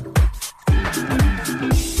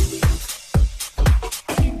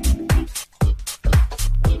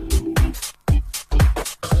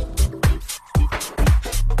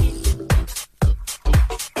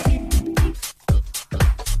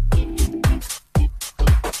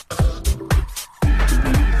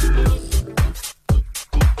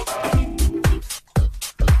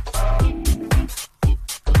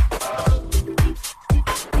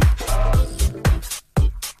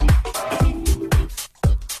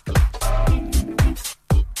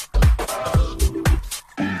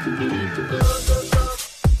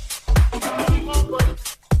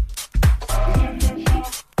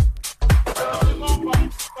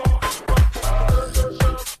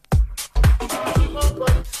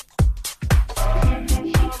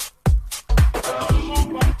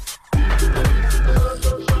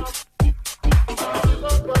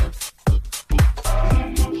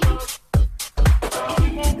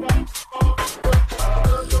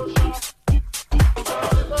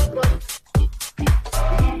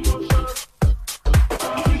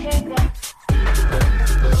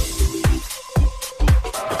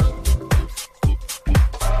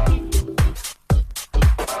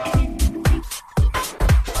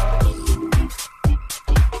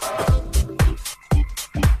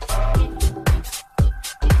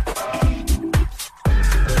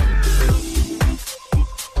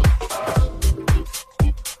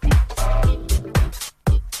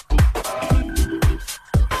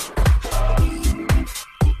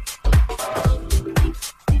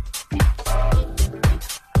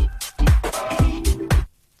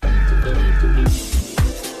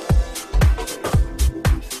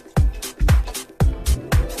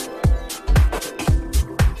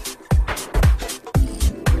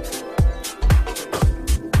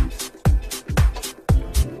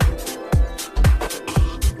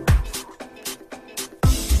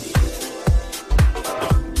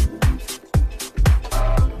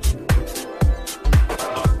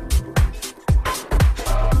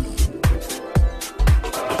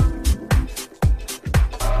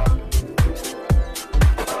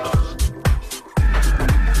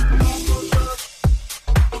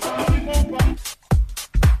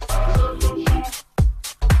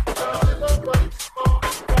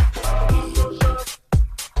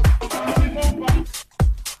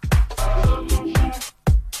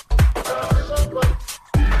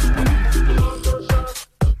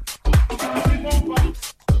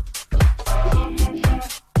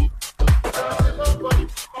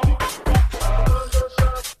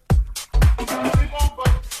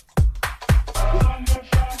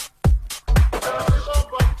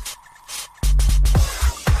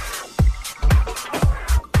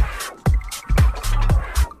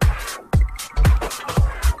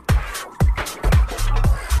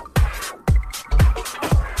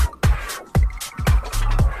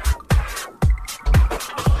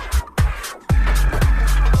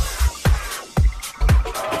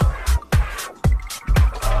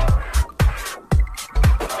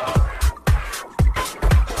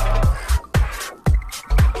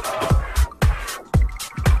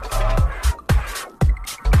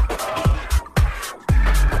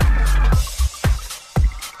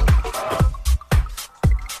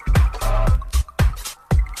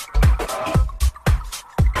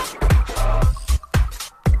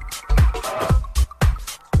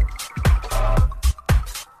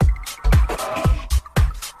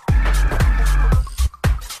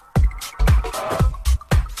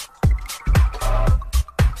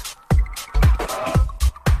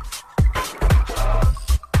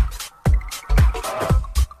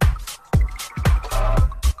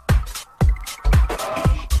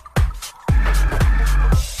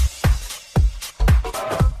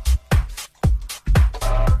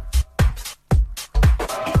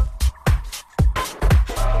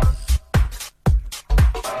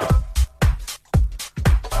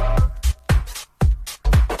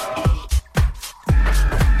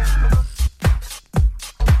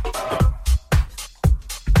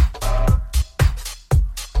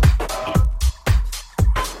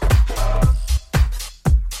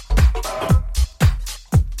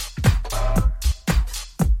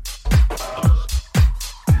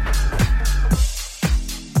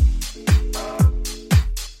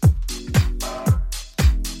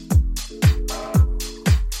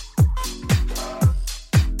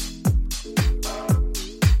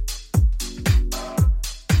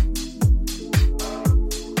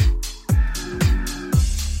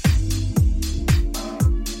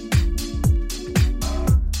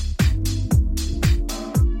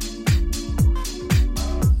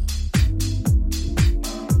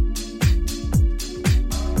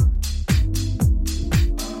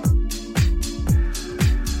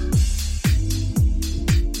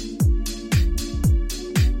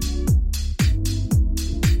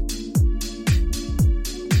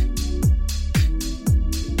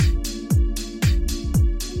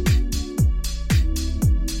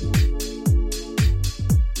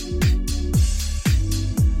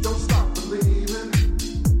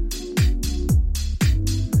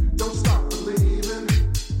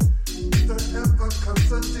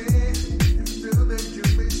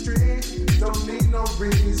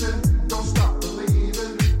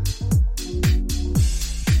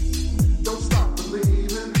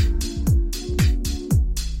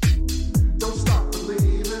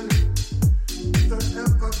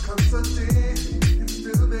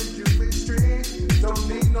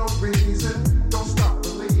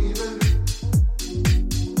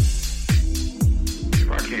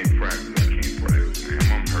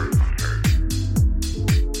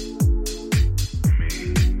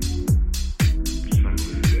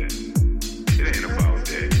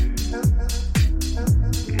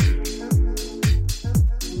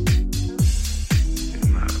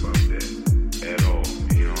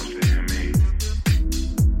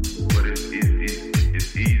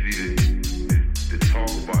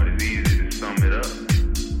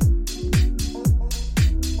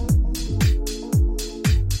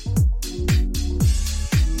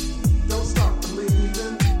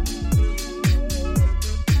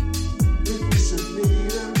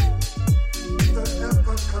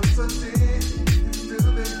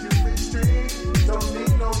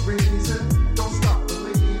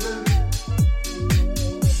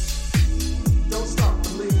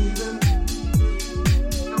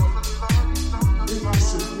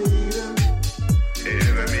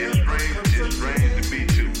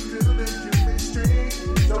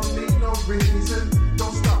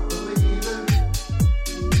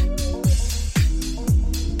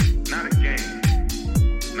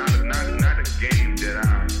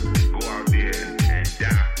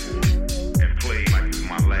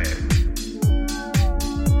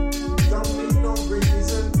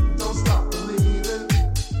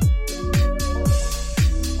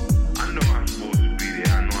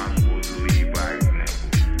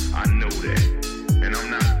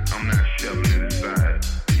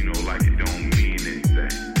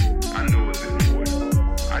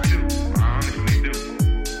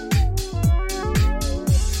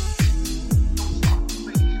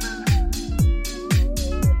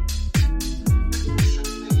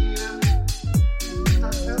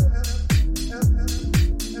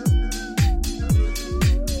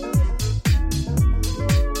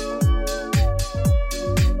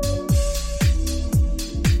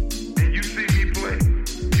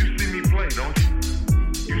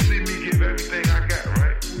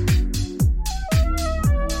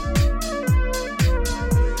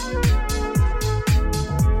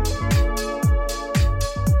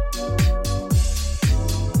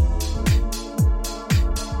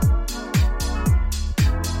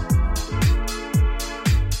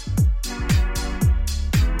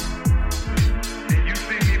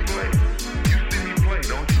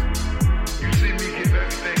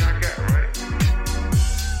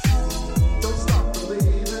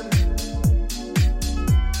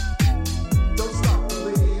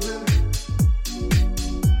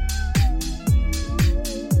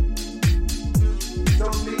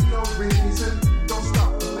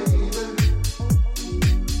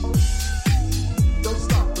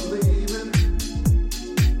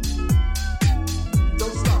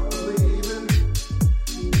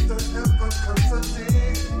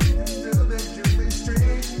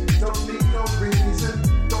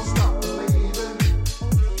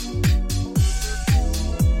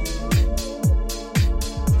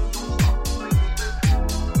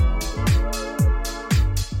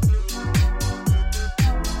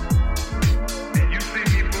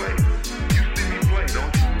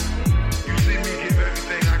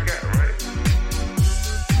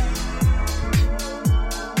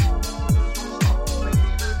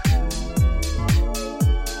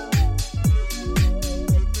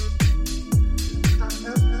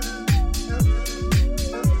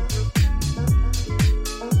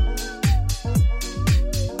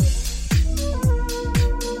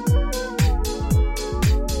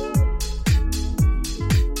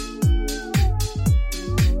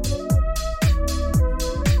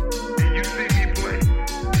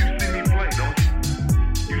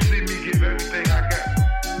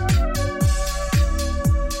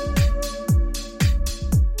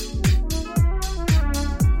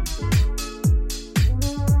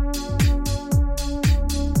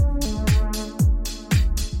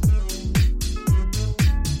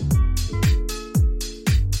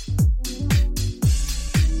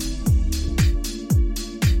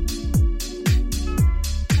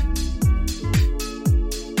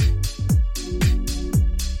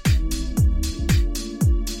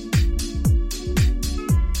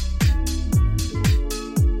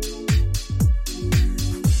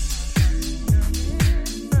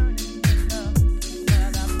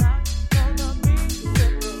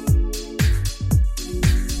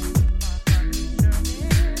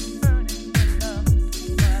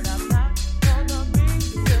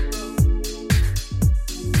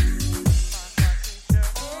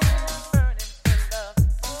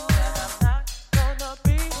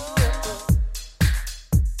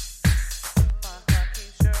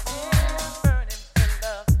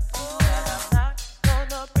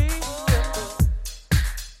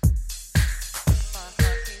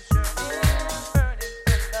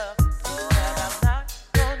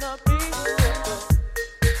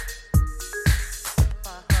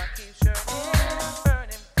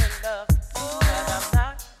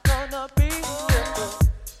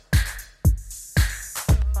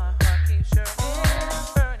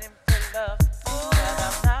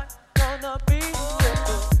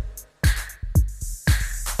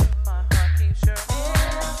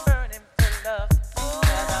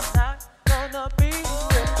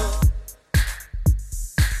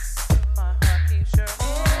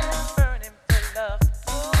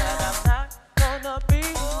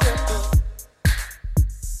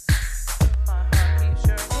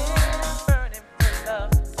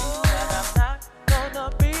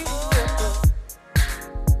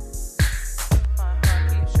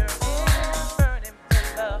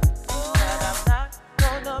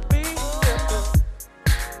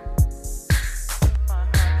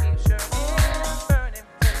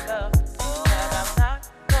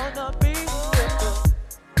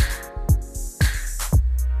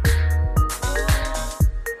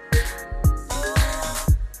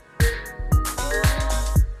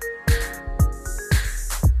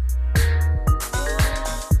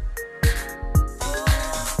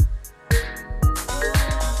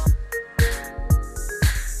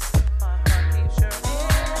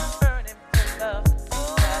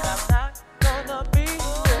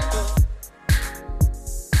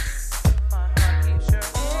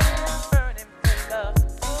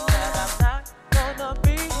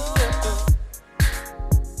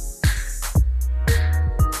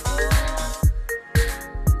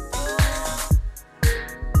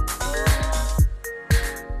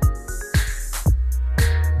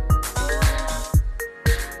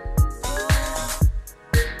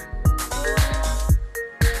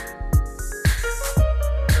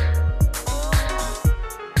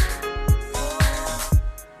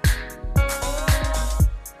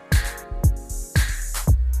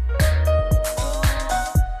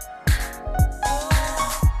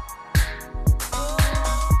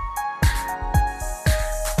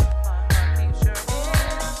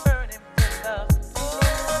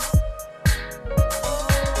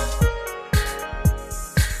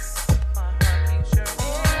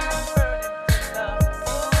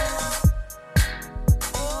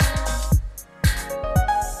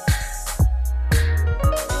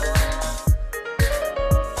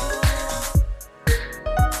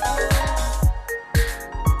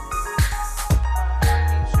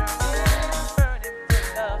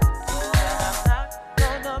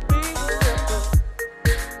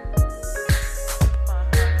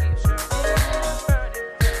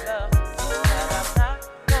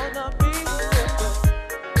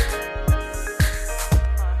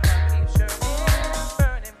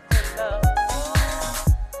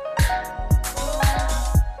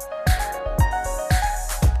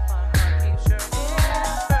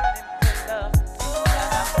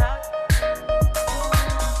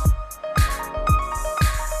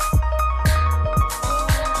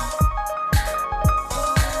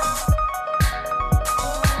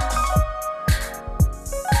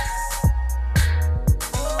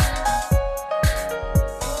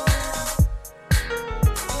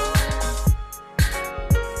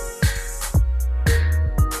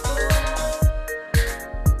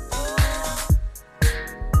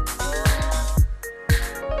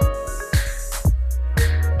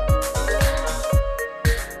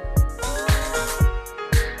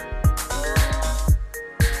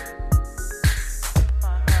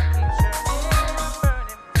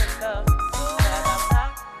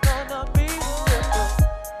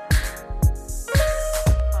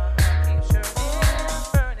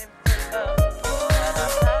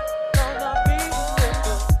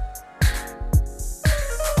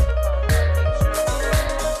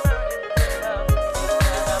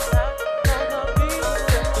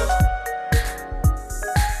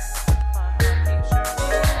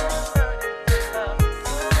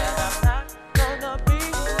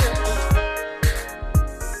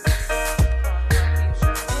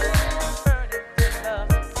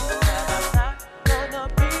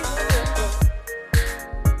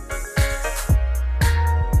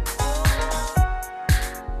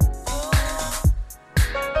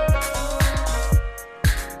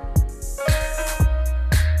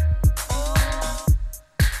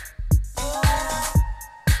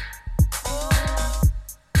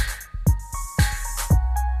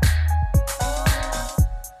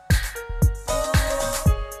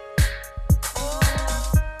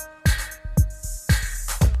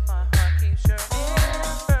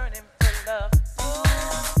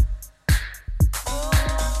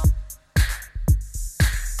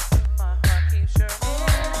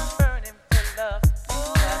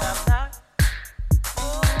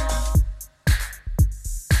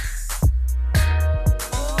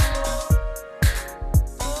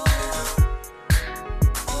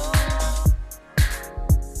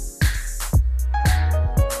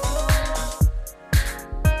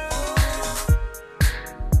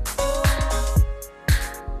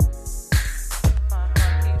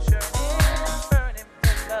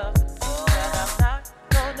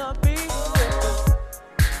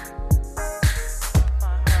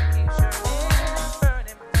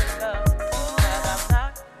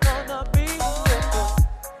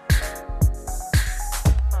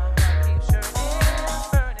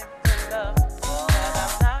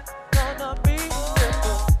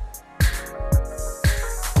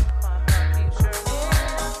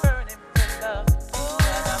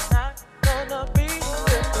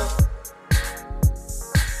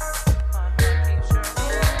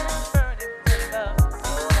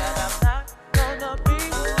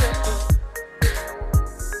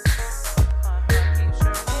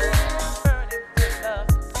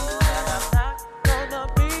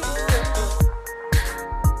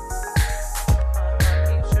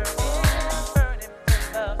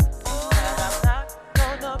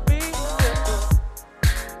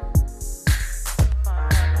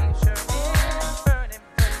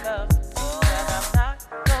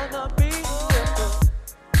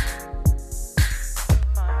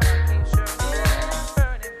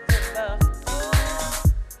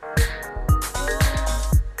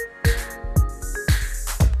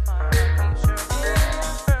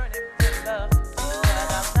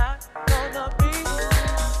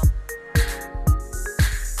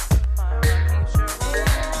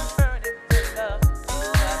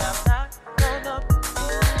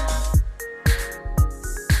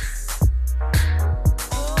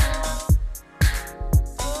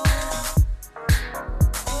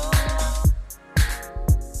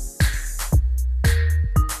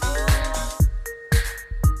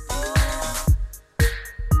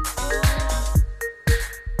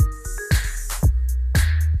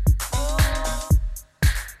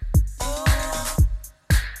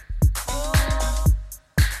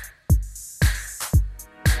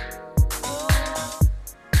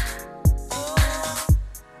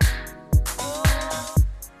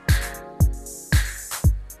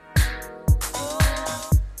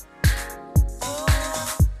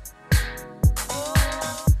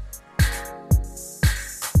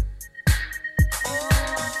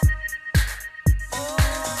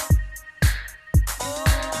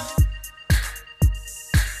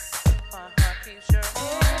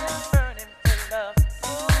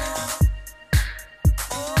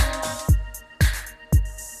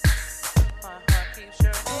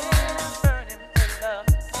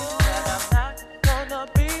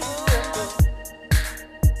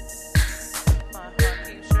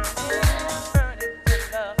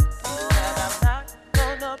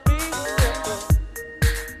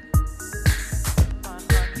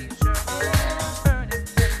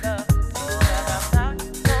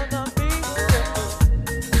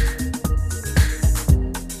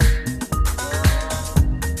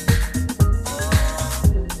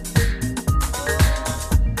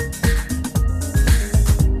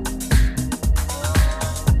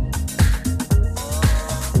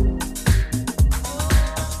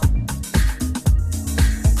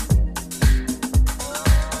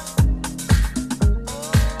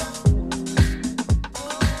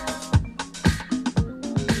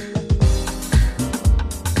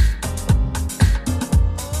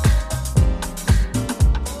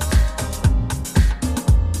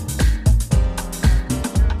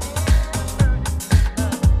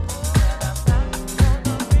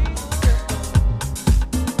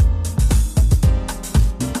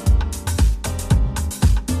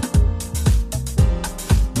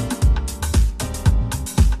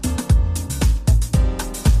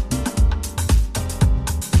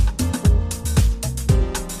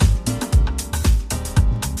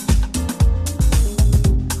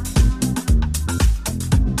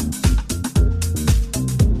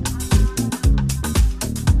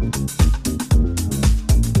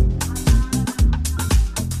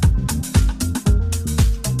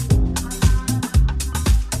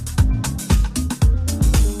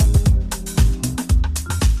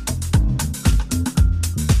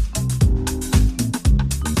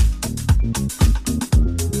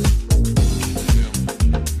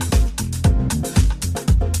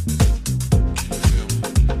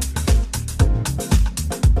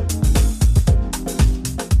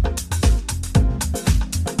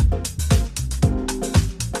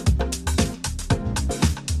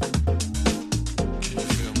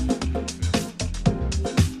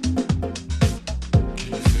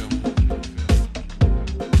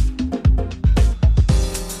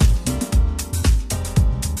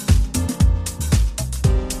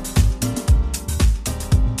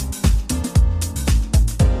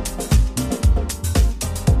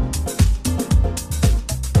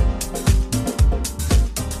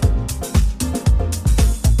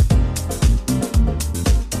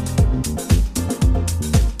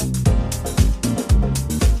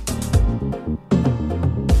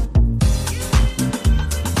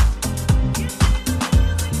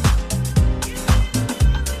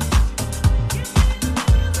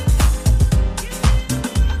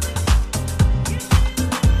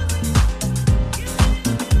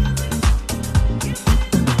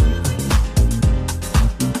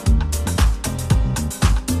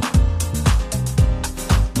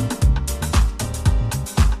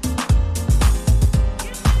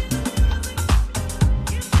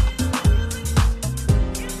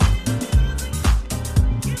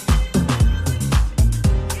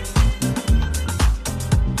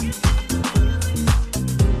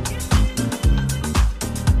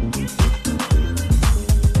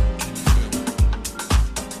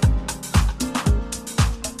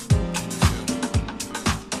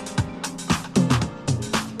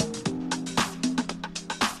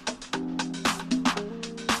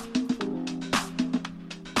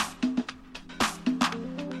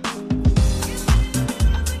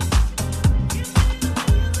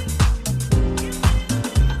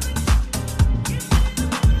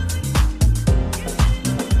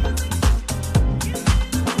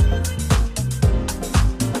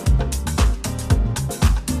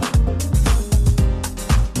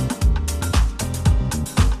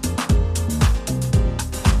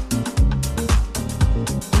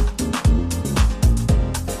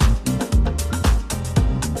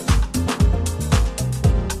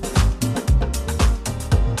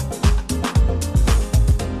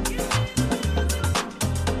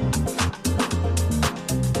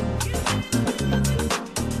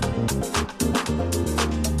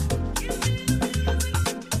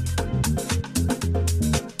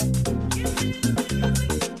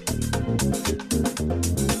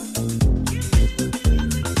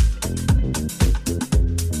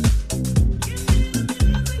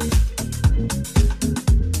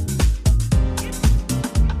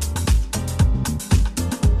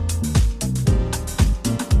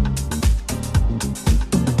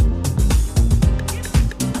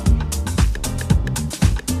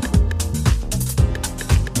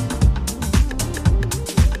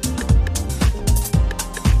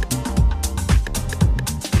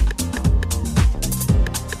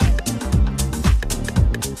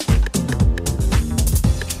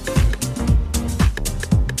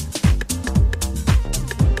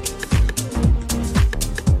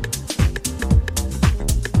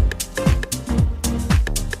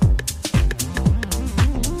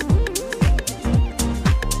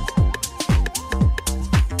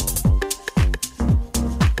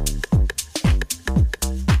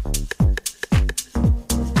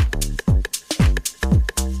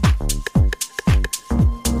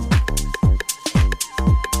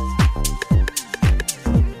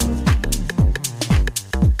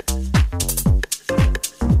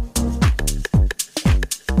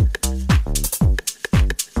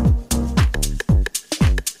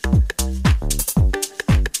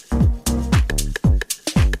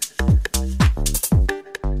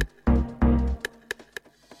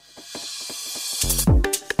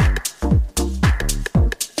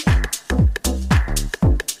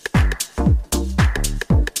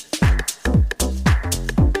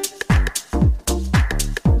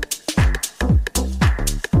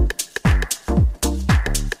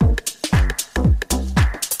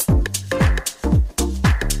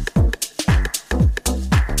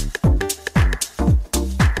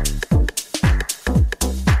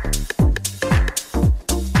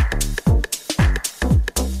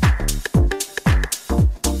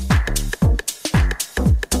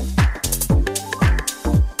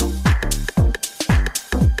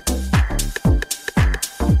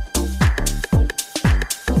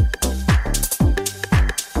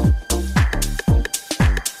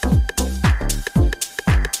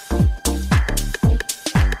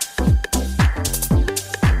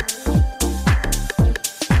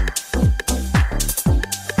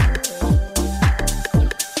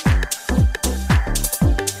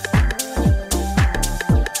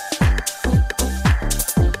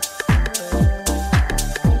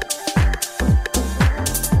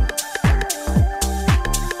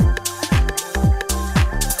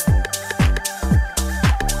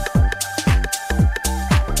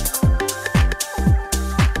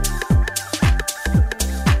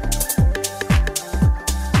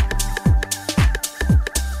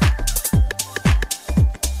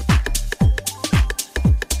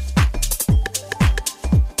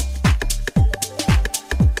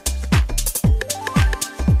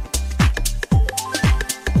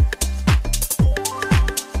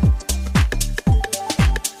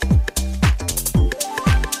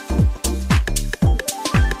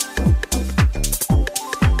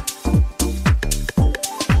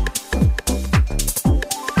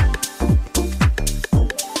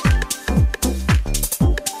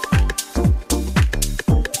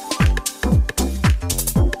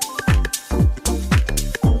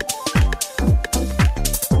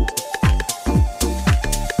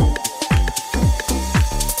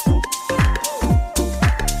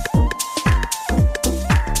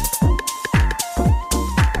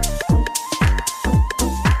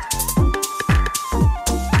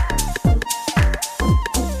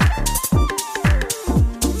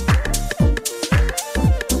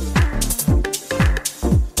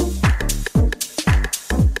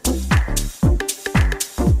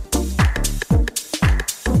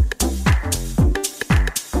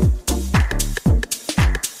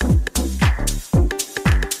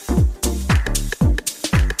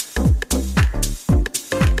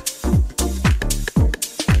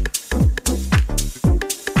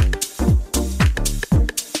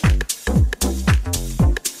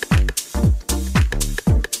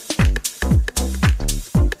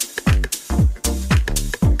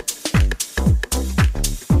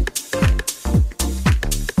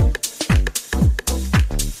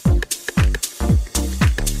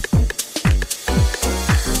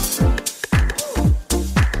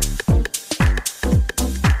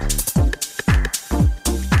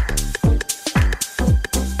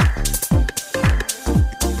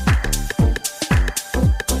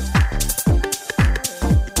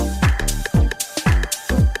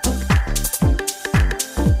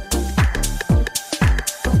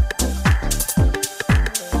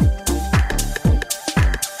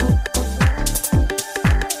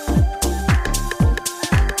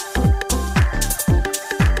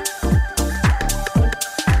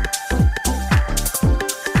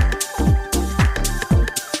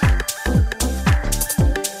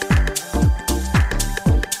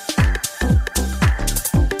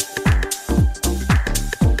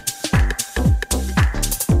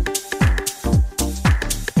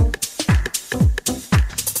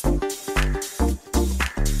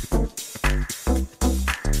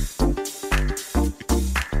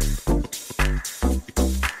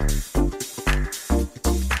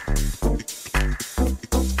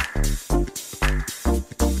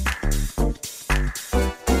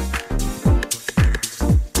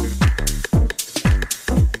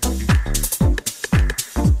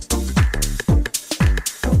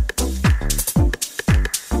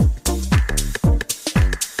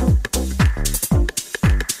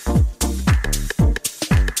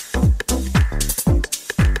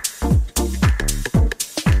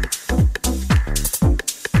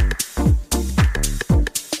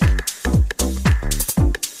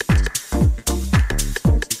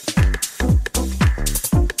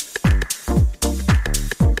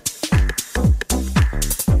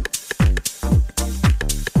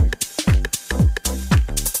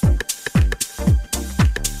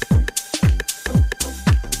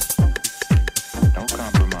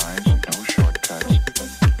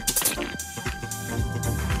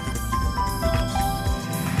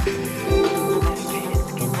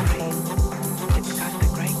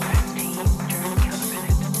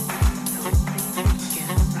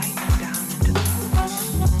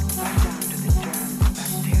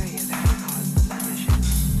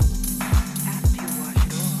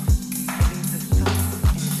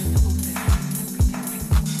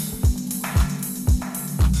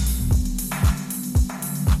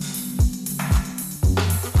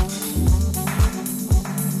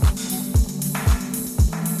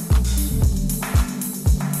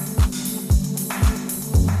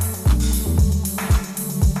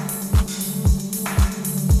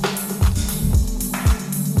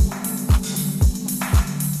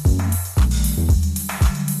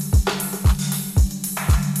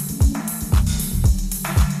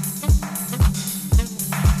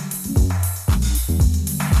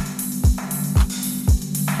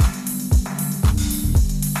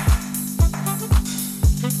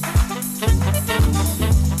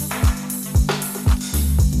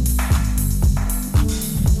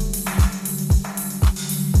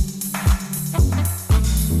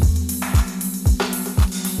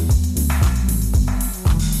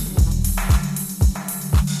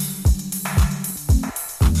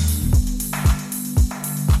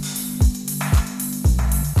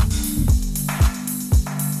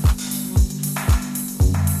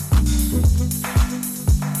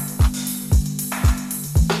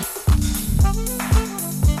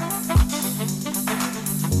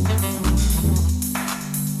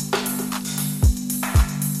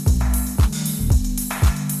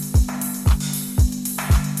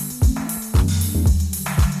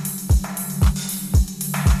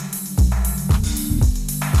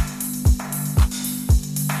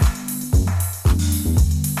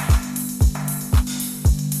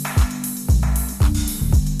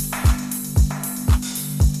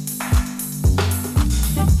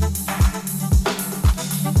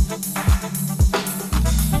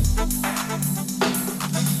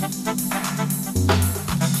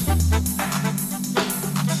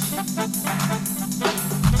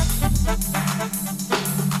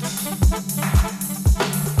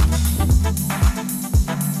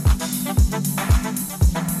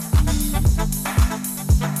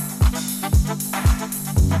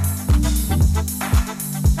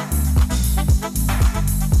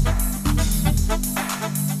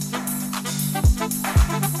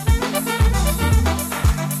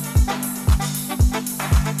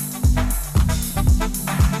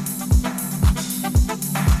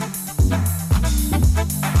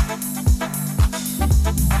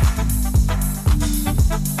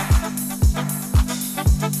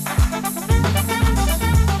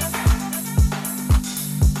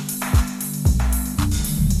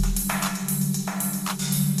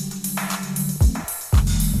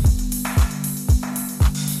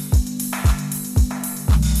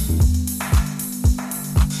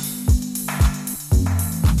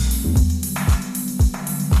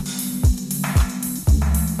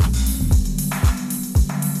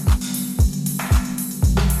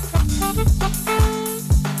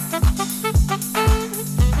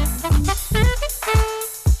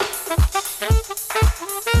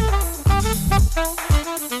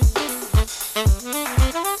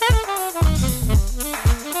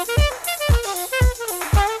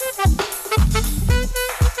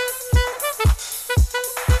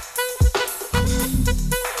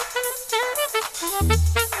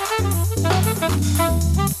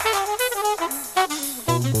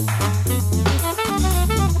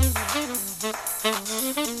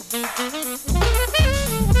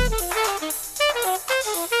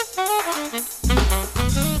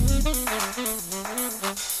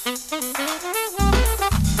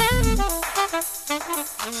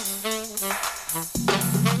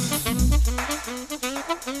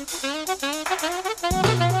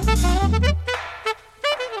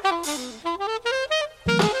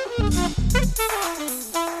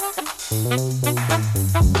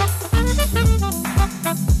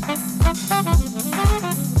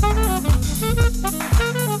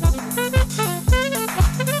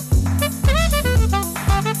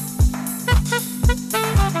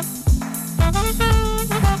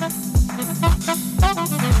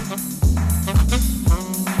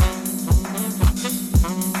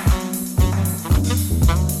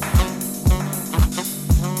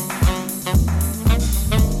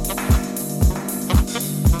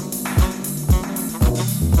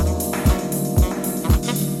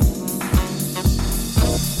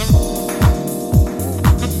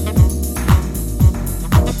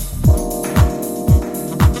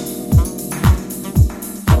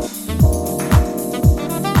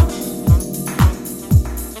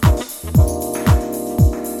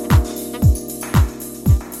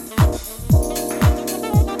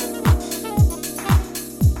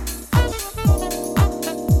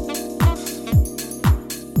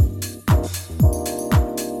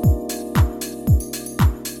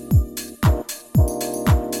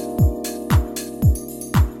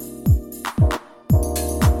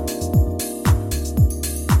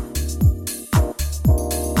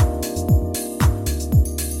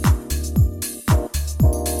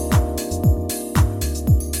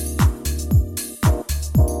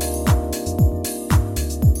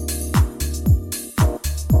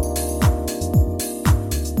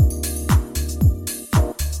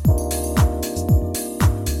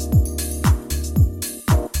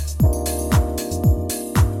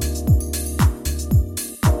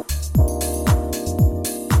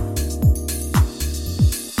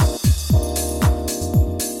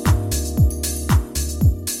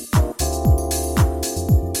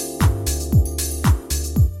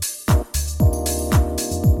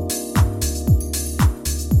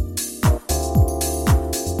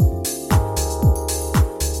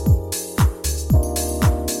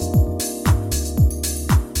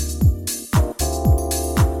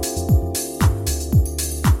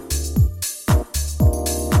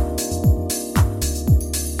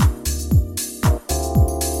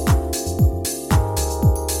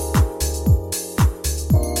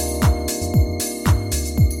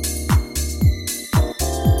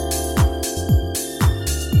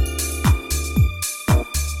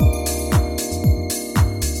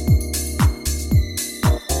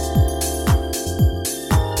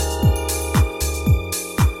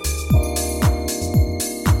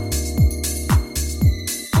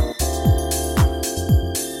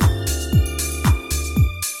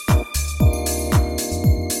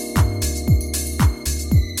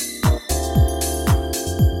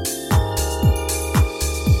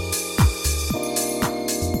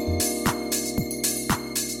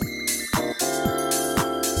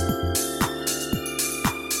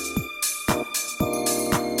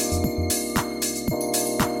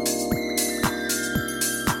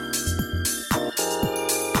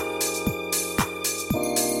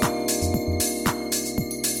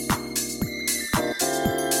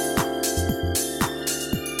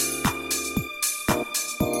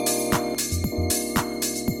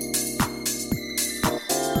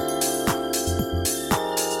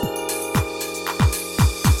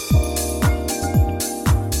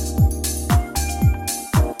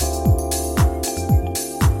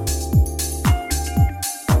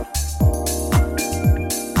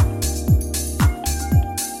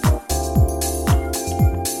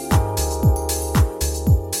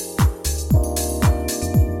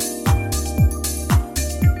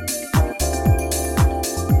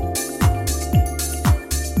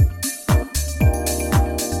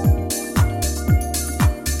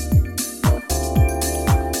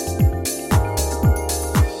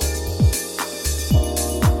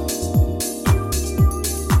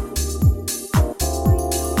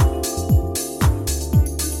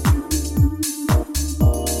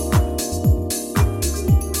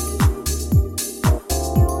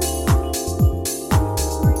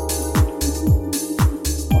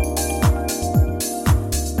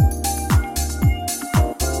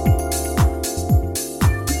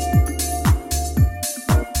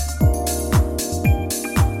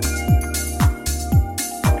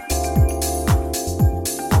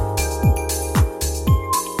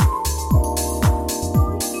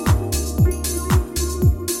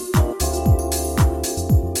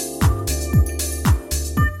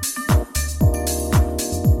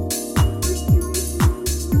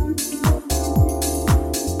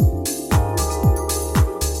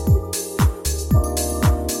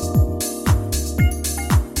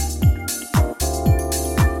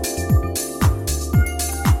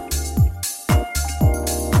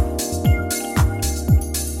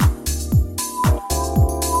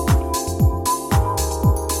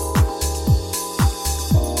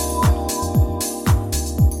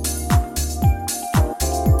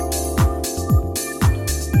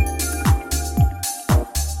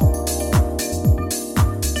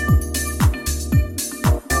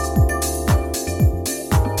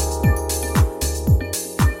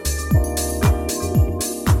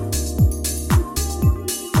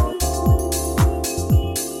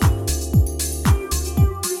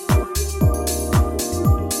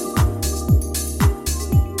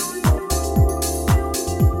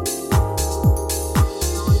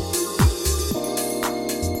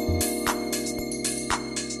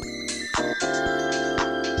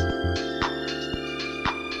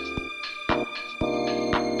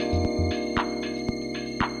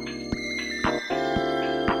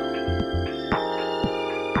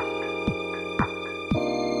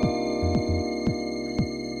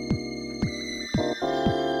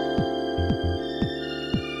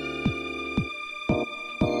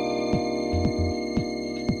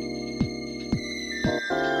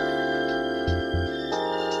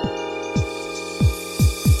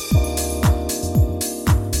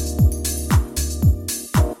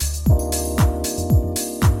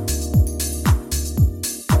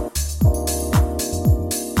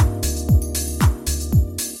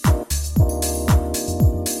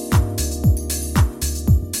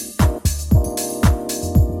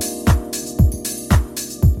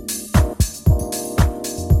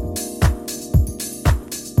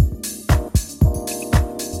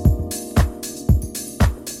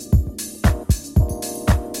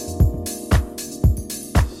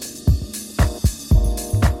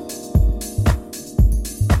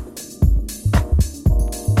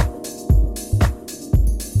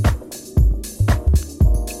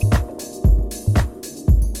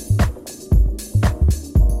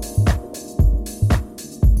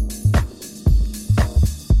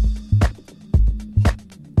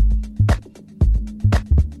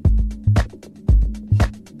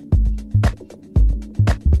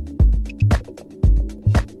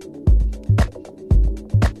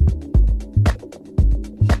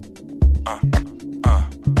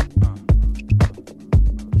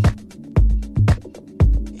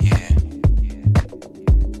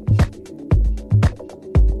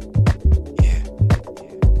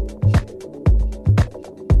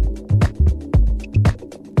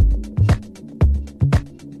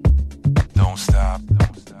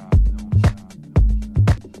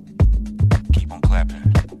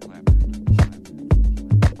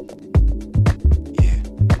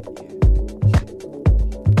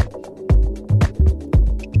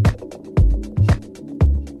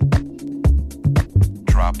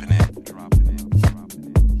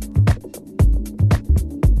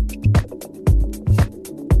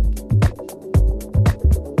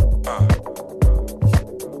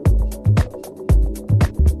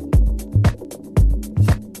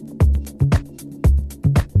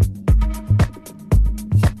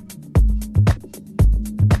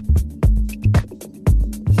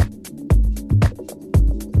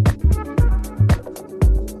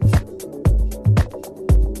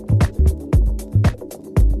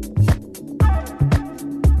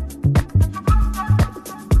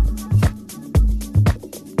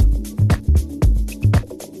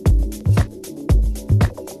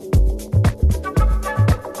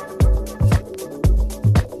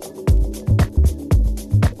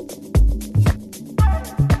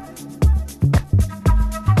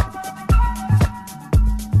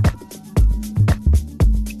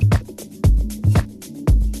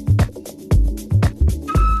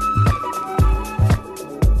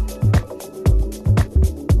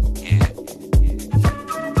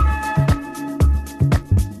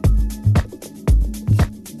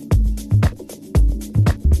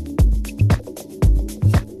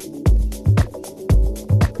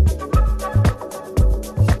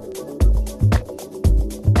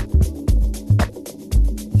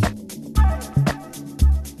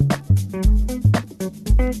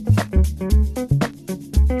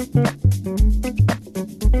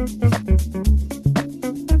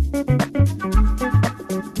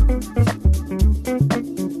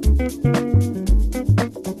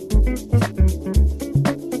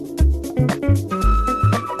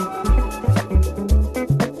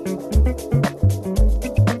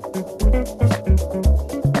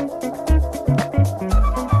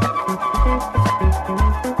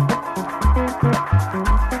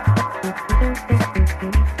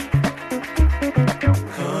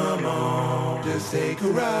 let's take a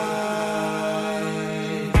ride.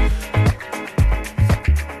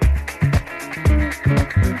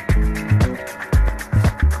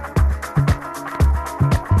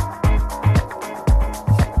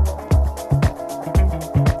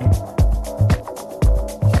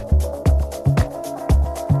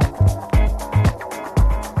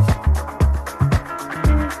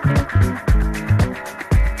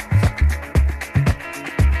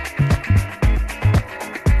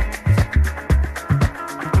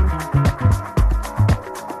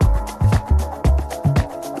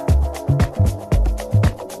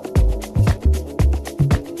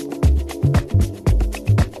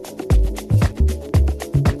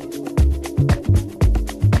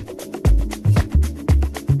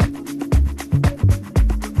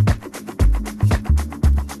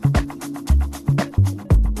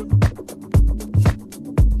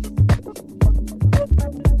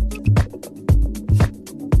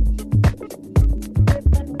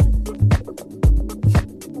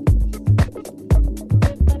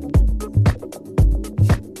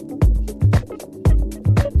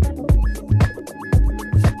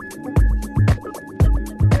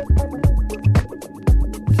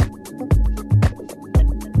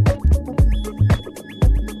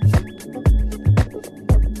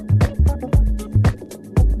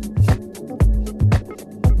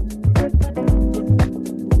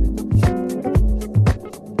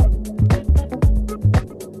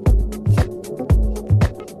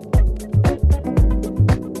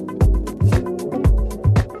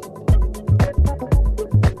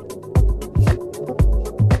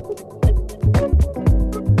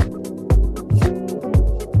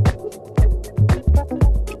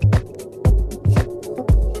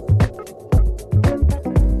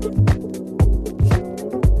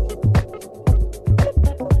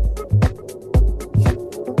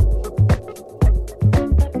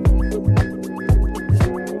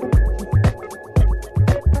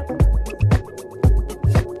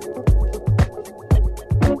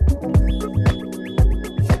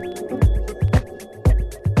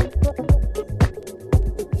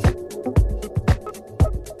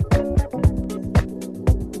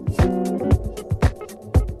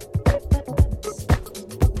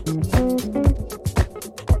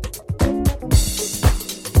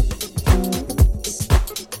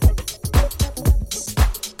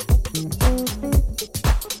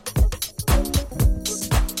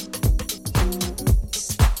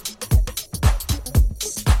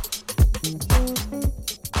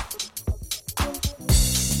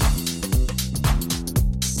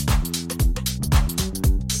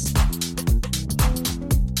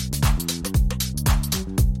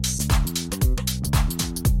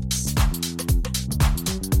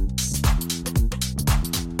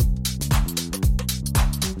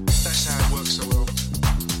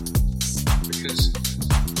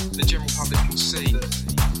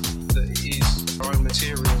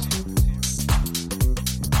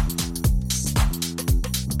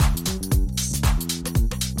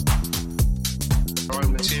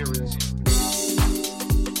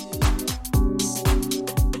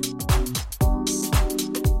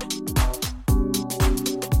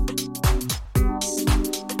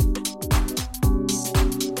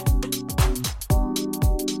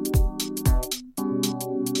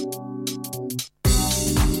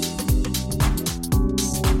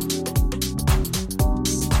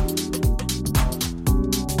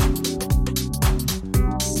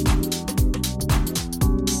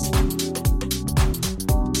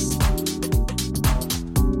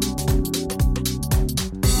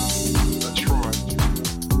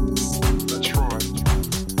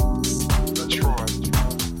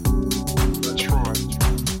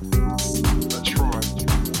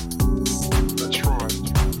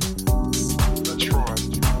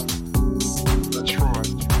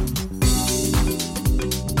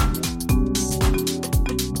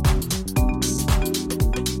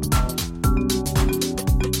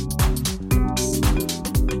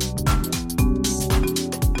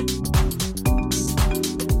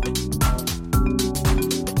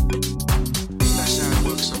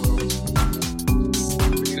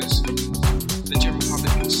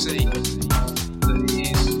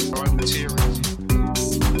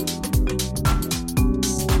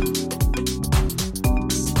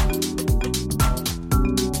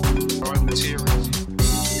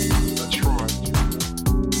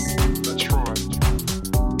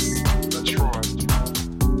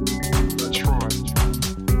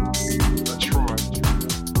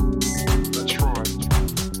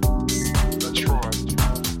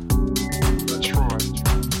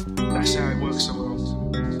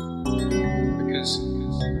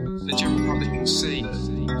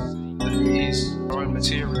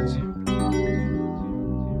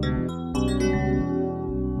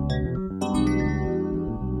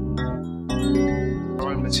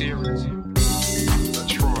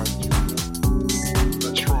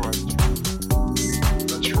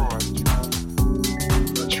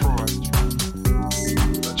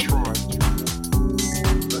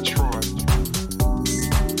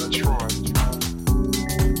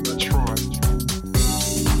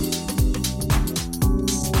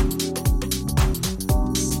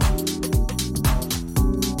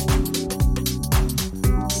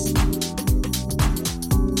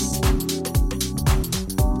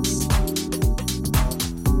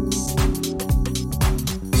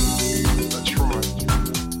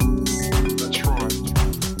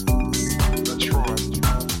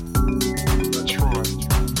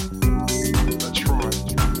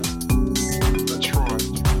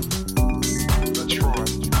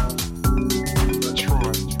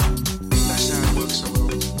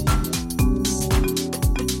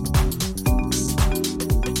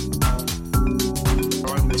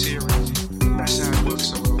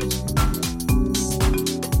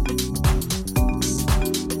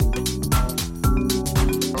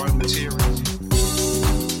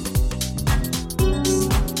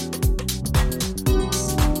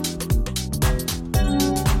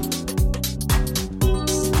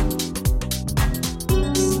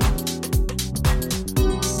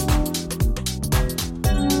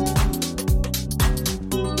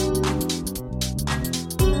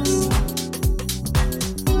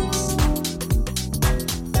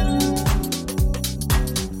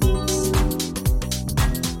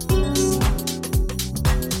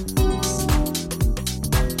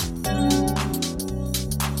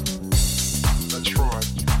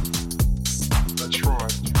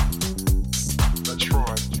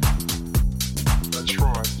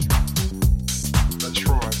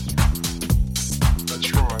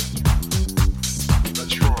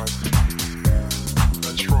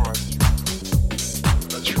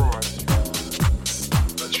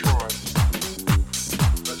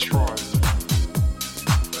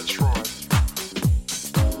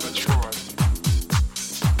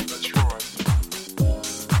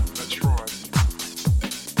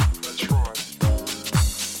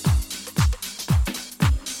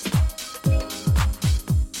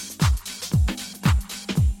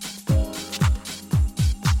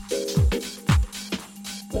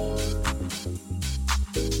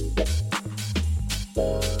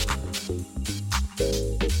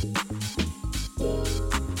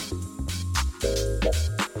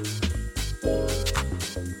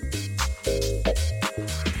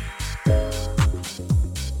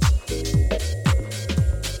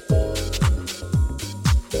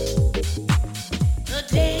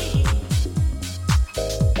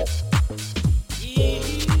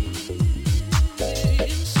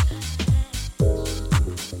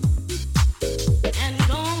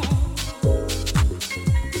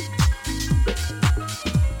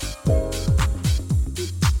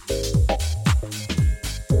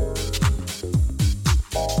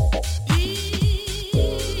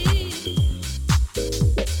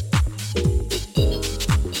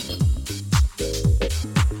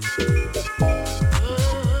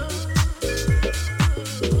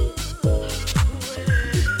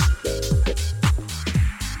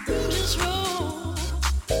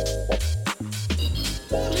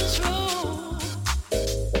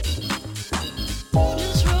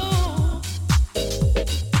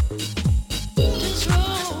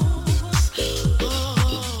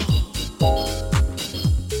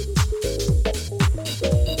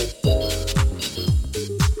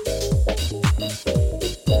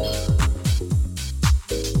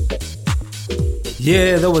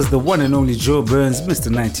 Yeah, that was the one and only Joe Burns,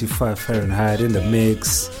 Mr. 95 Fahrenheit in the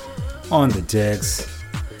mix, on the decks,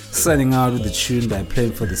 signing out with the tune by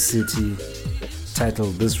Playing for the City,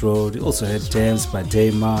 titled This Road. He also had Dance by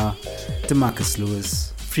Daymar, DeMarcus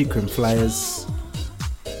Lewis, Frequent Flyers,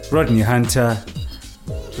 Rodney Hunter.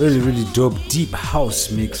 Really, really dope, deep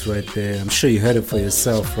house mix right there. I'm sure you heard it for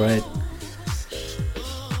yourself, right?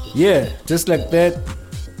 Yeah, just like that,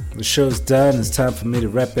 the show's done. It's time for me to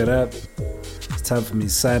wrap it up. It's time for me to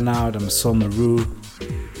sign out. I'm Soul Maru.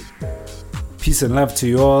 Peace and love to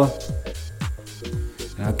you all.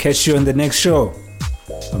 And I'll catch you on the next show.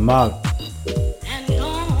 I'm out.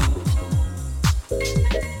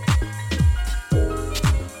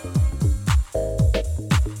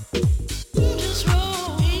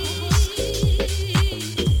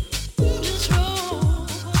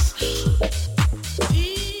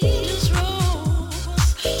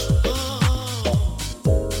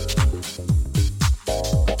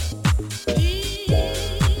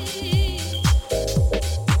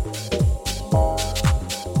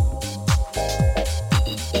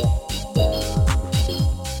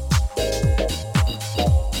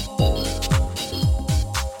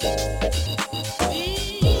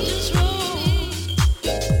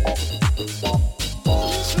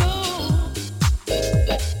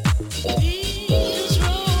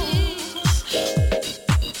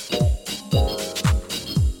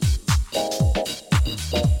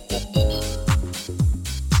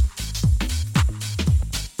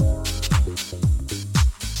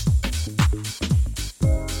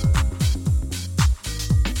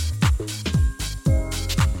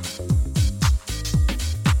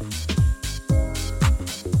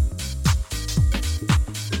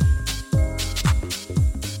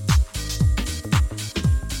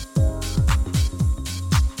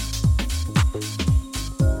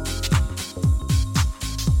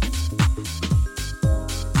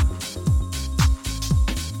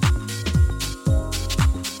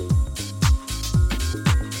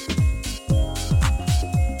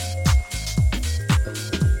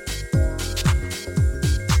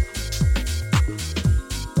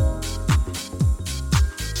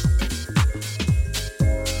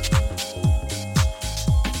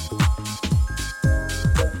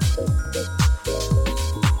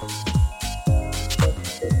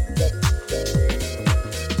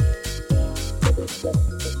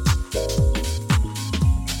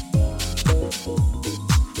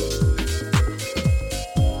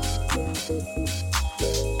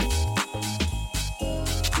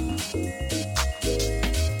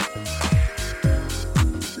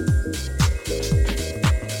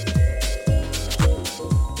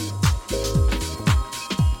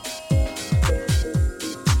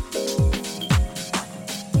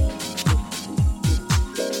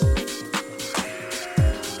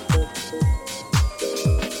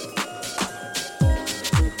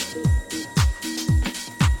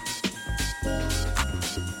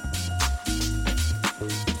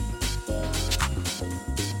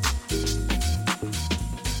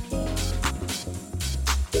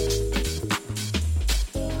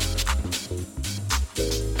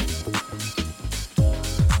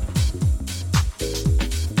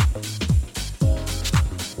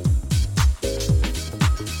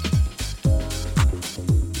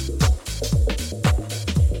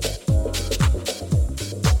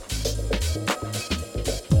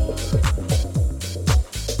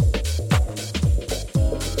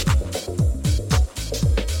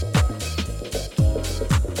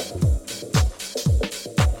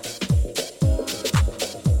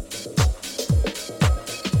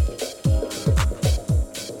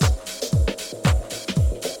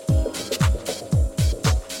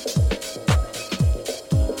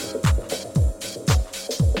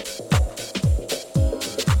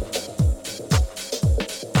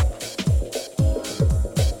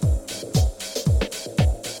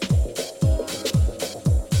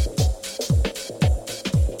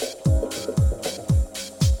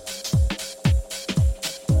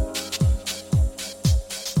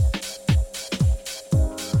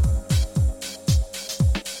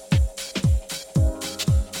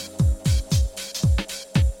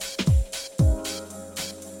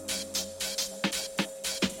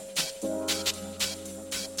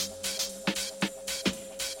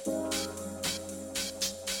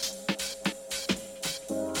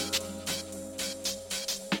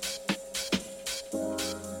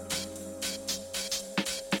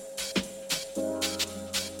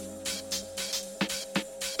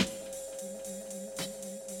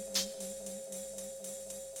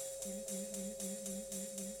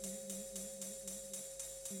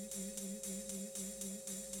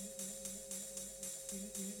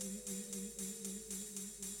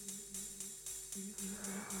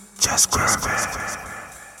 Just grooving.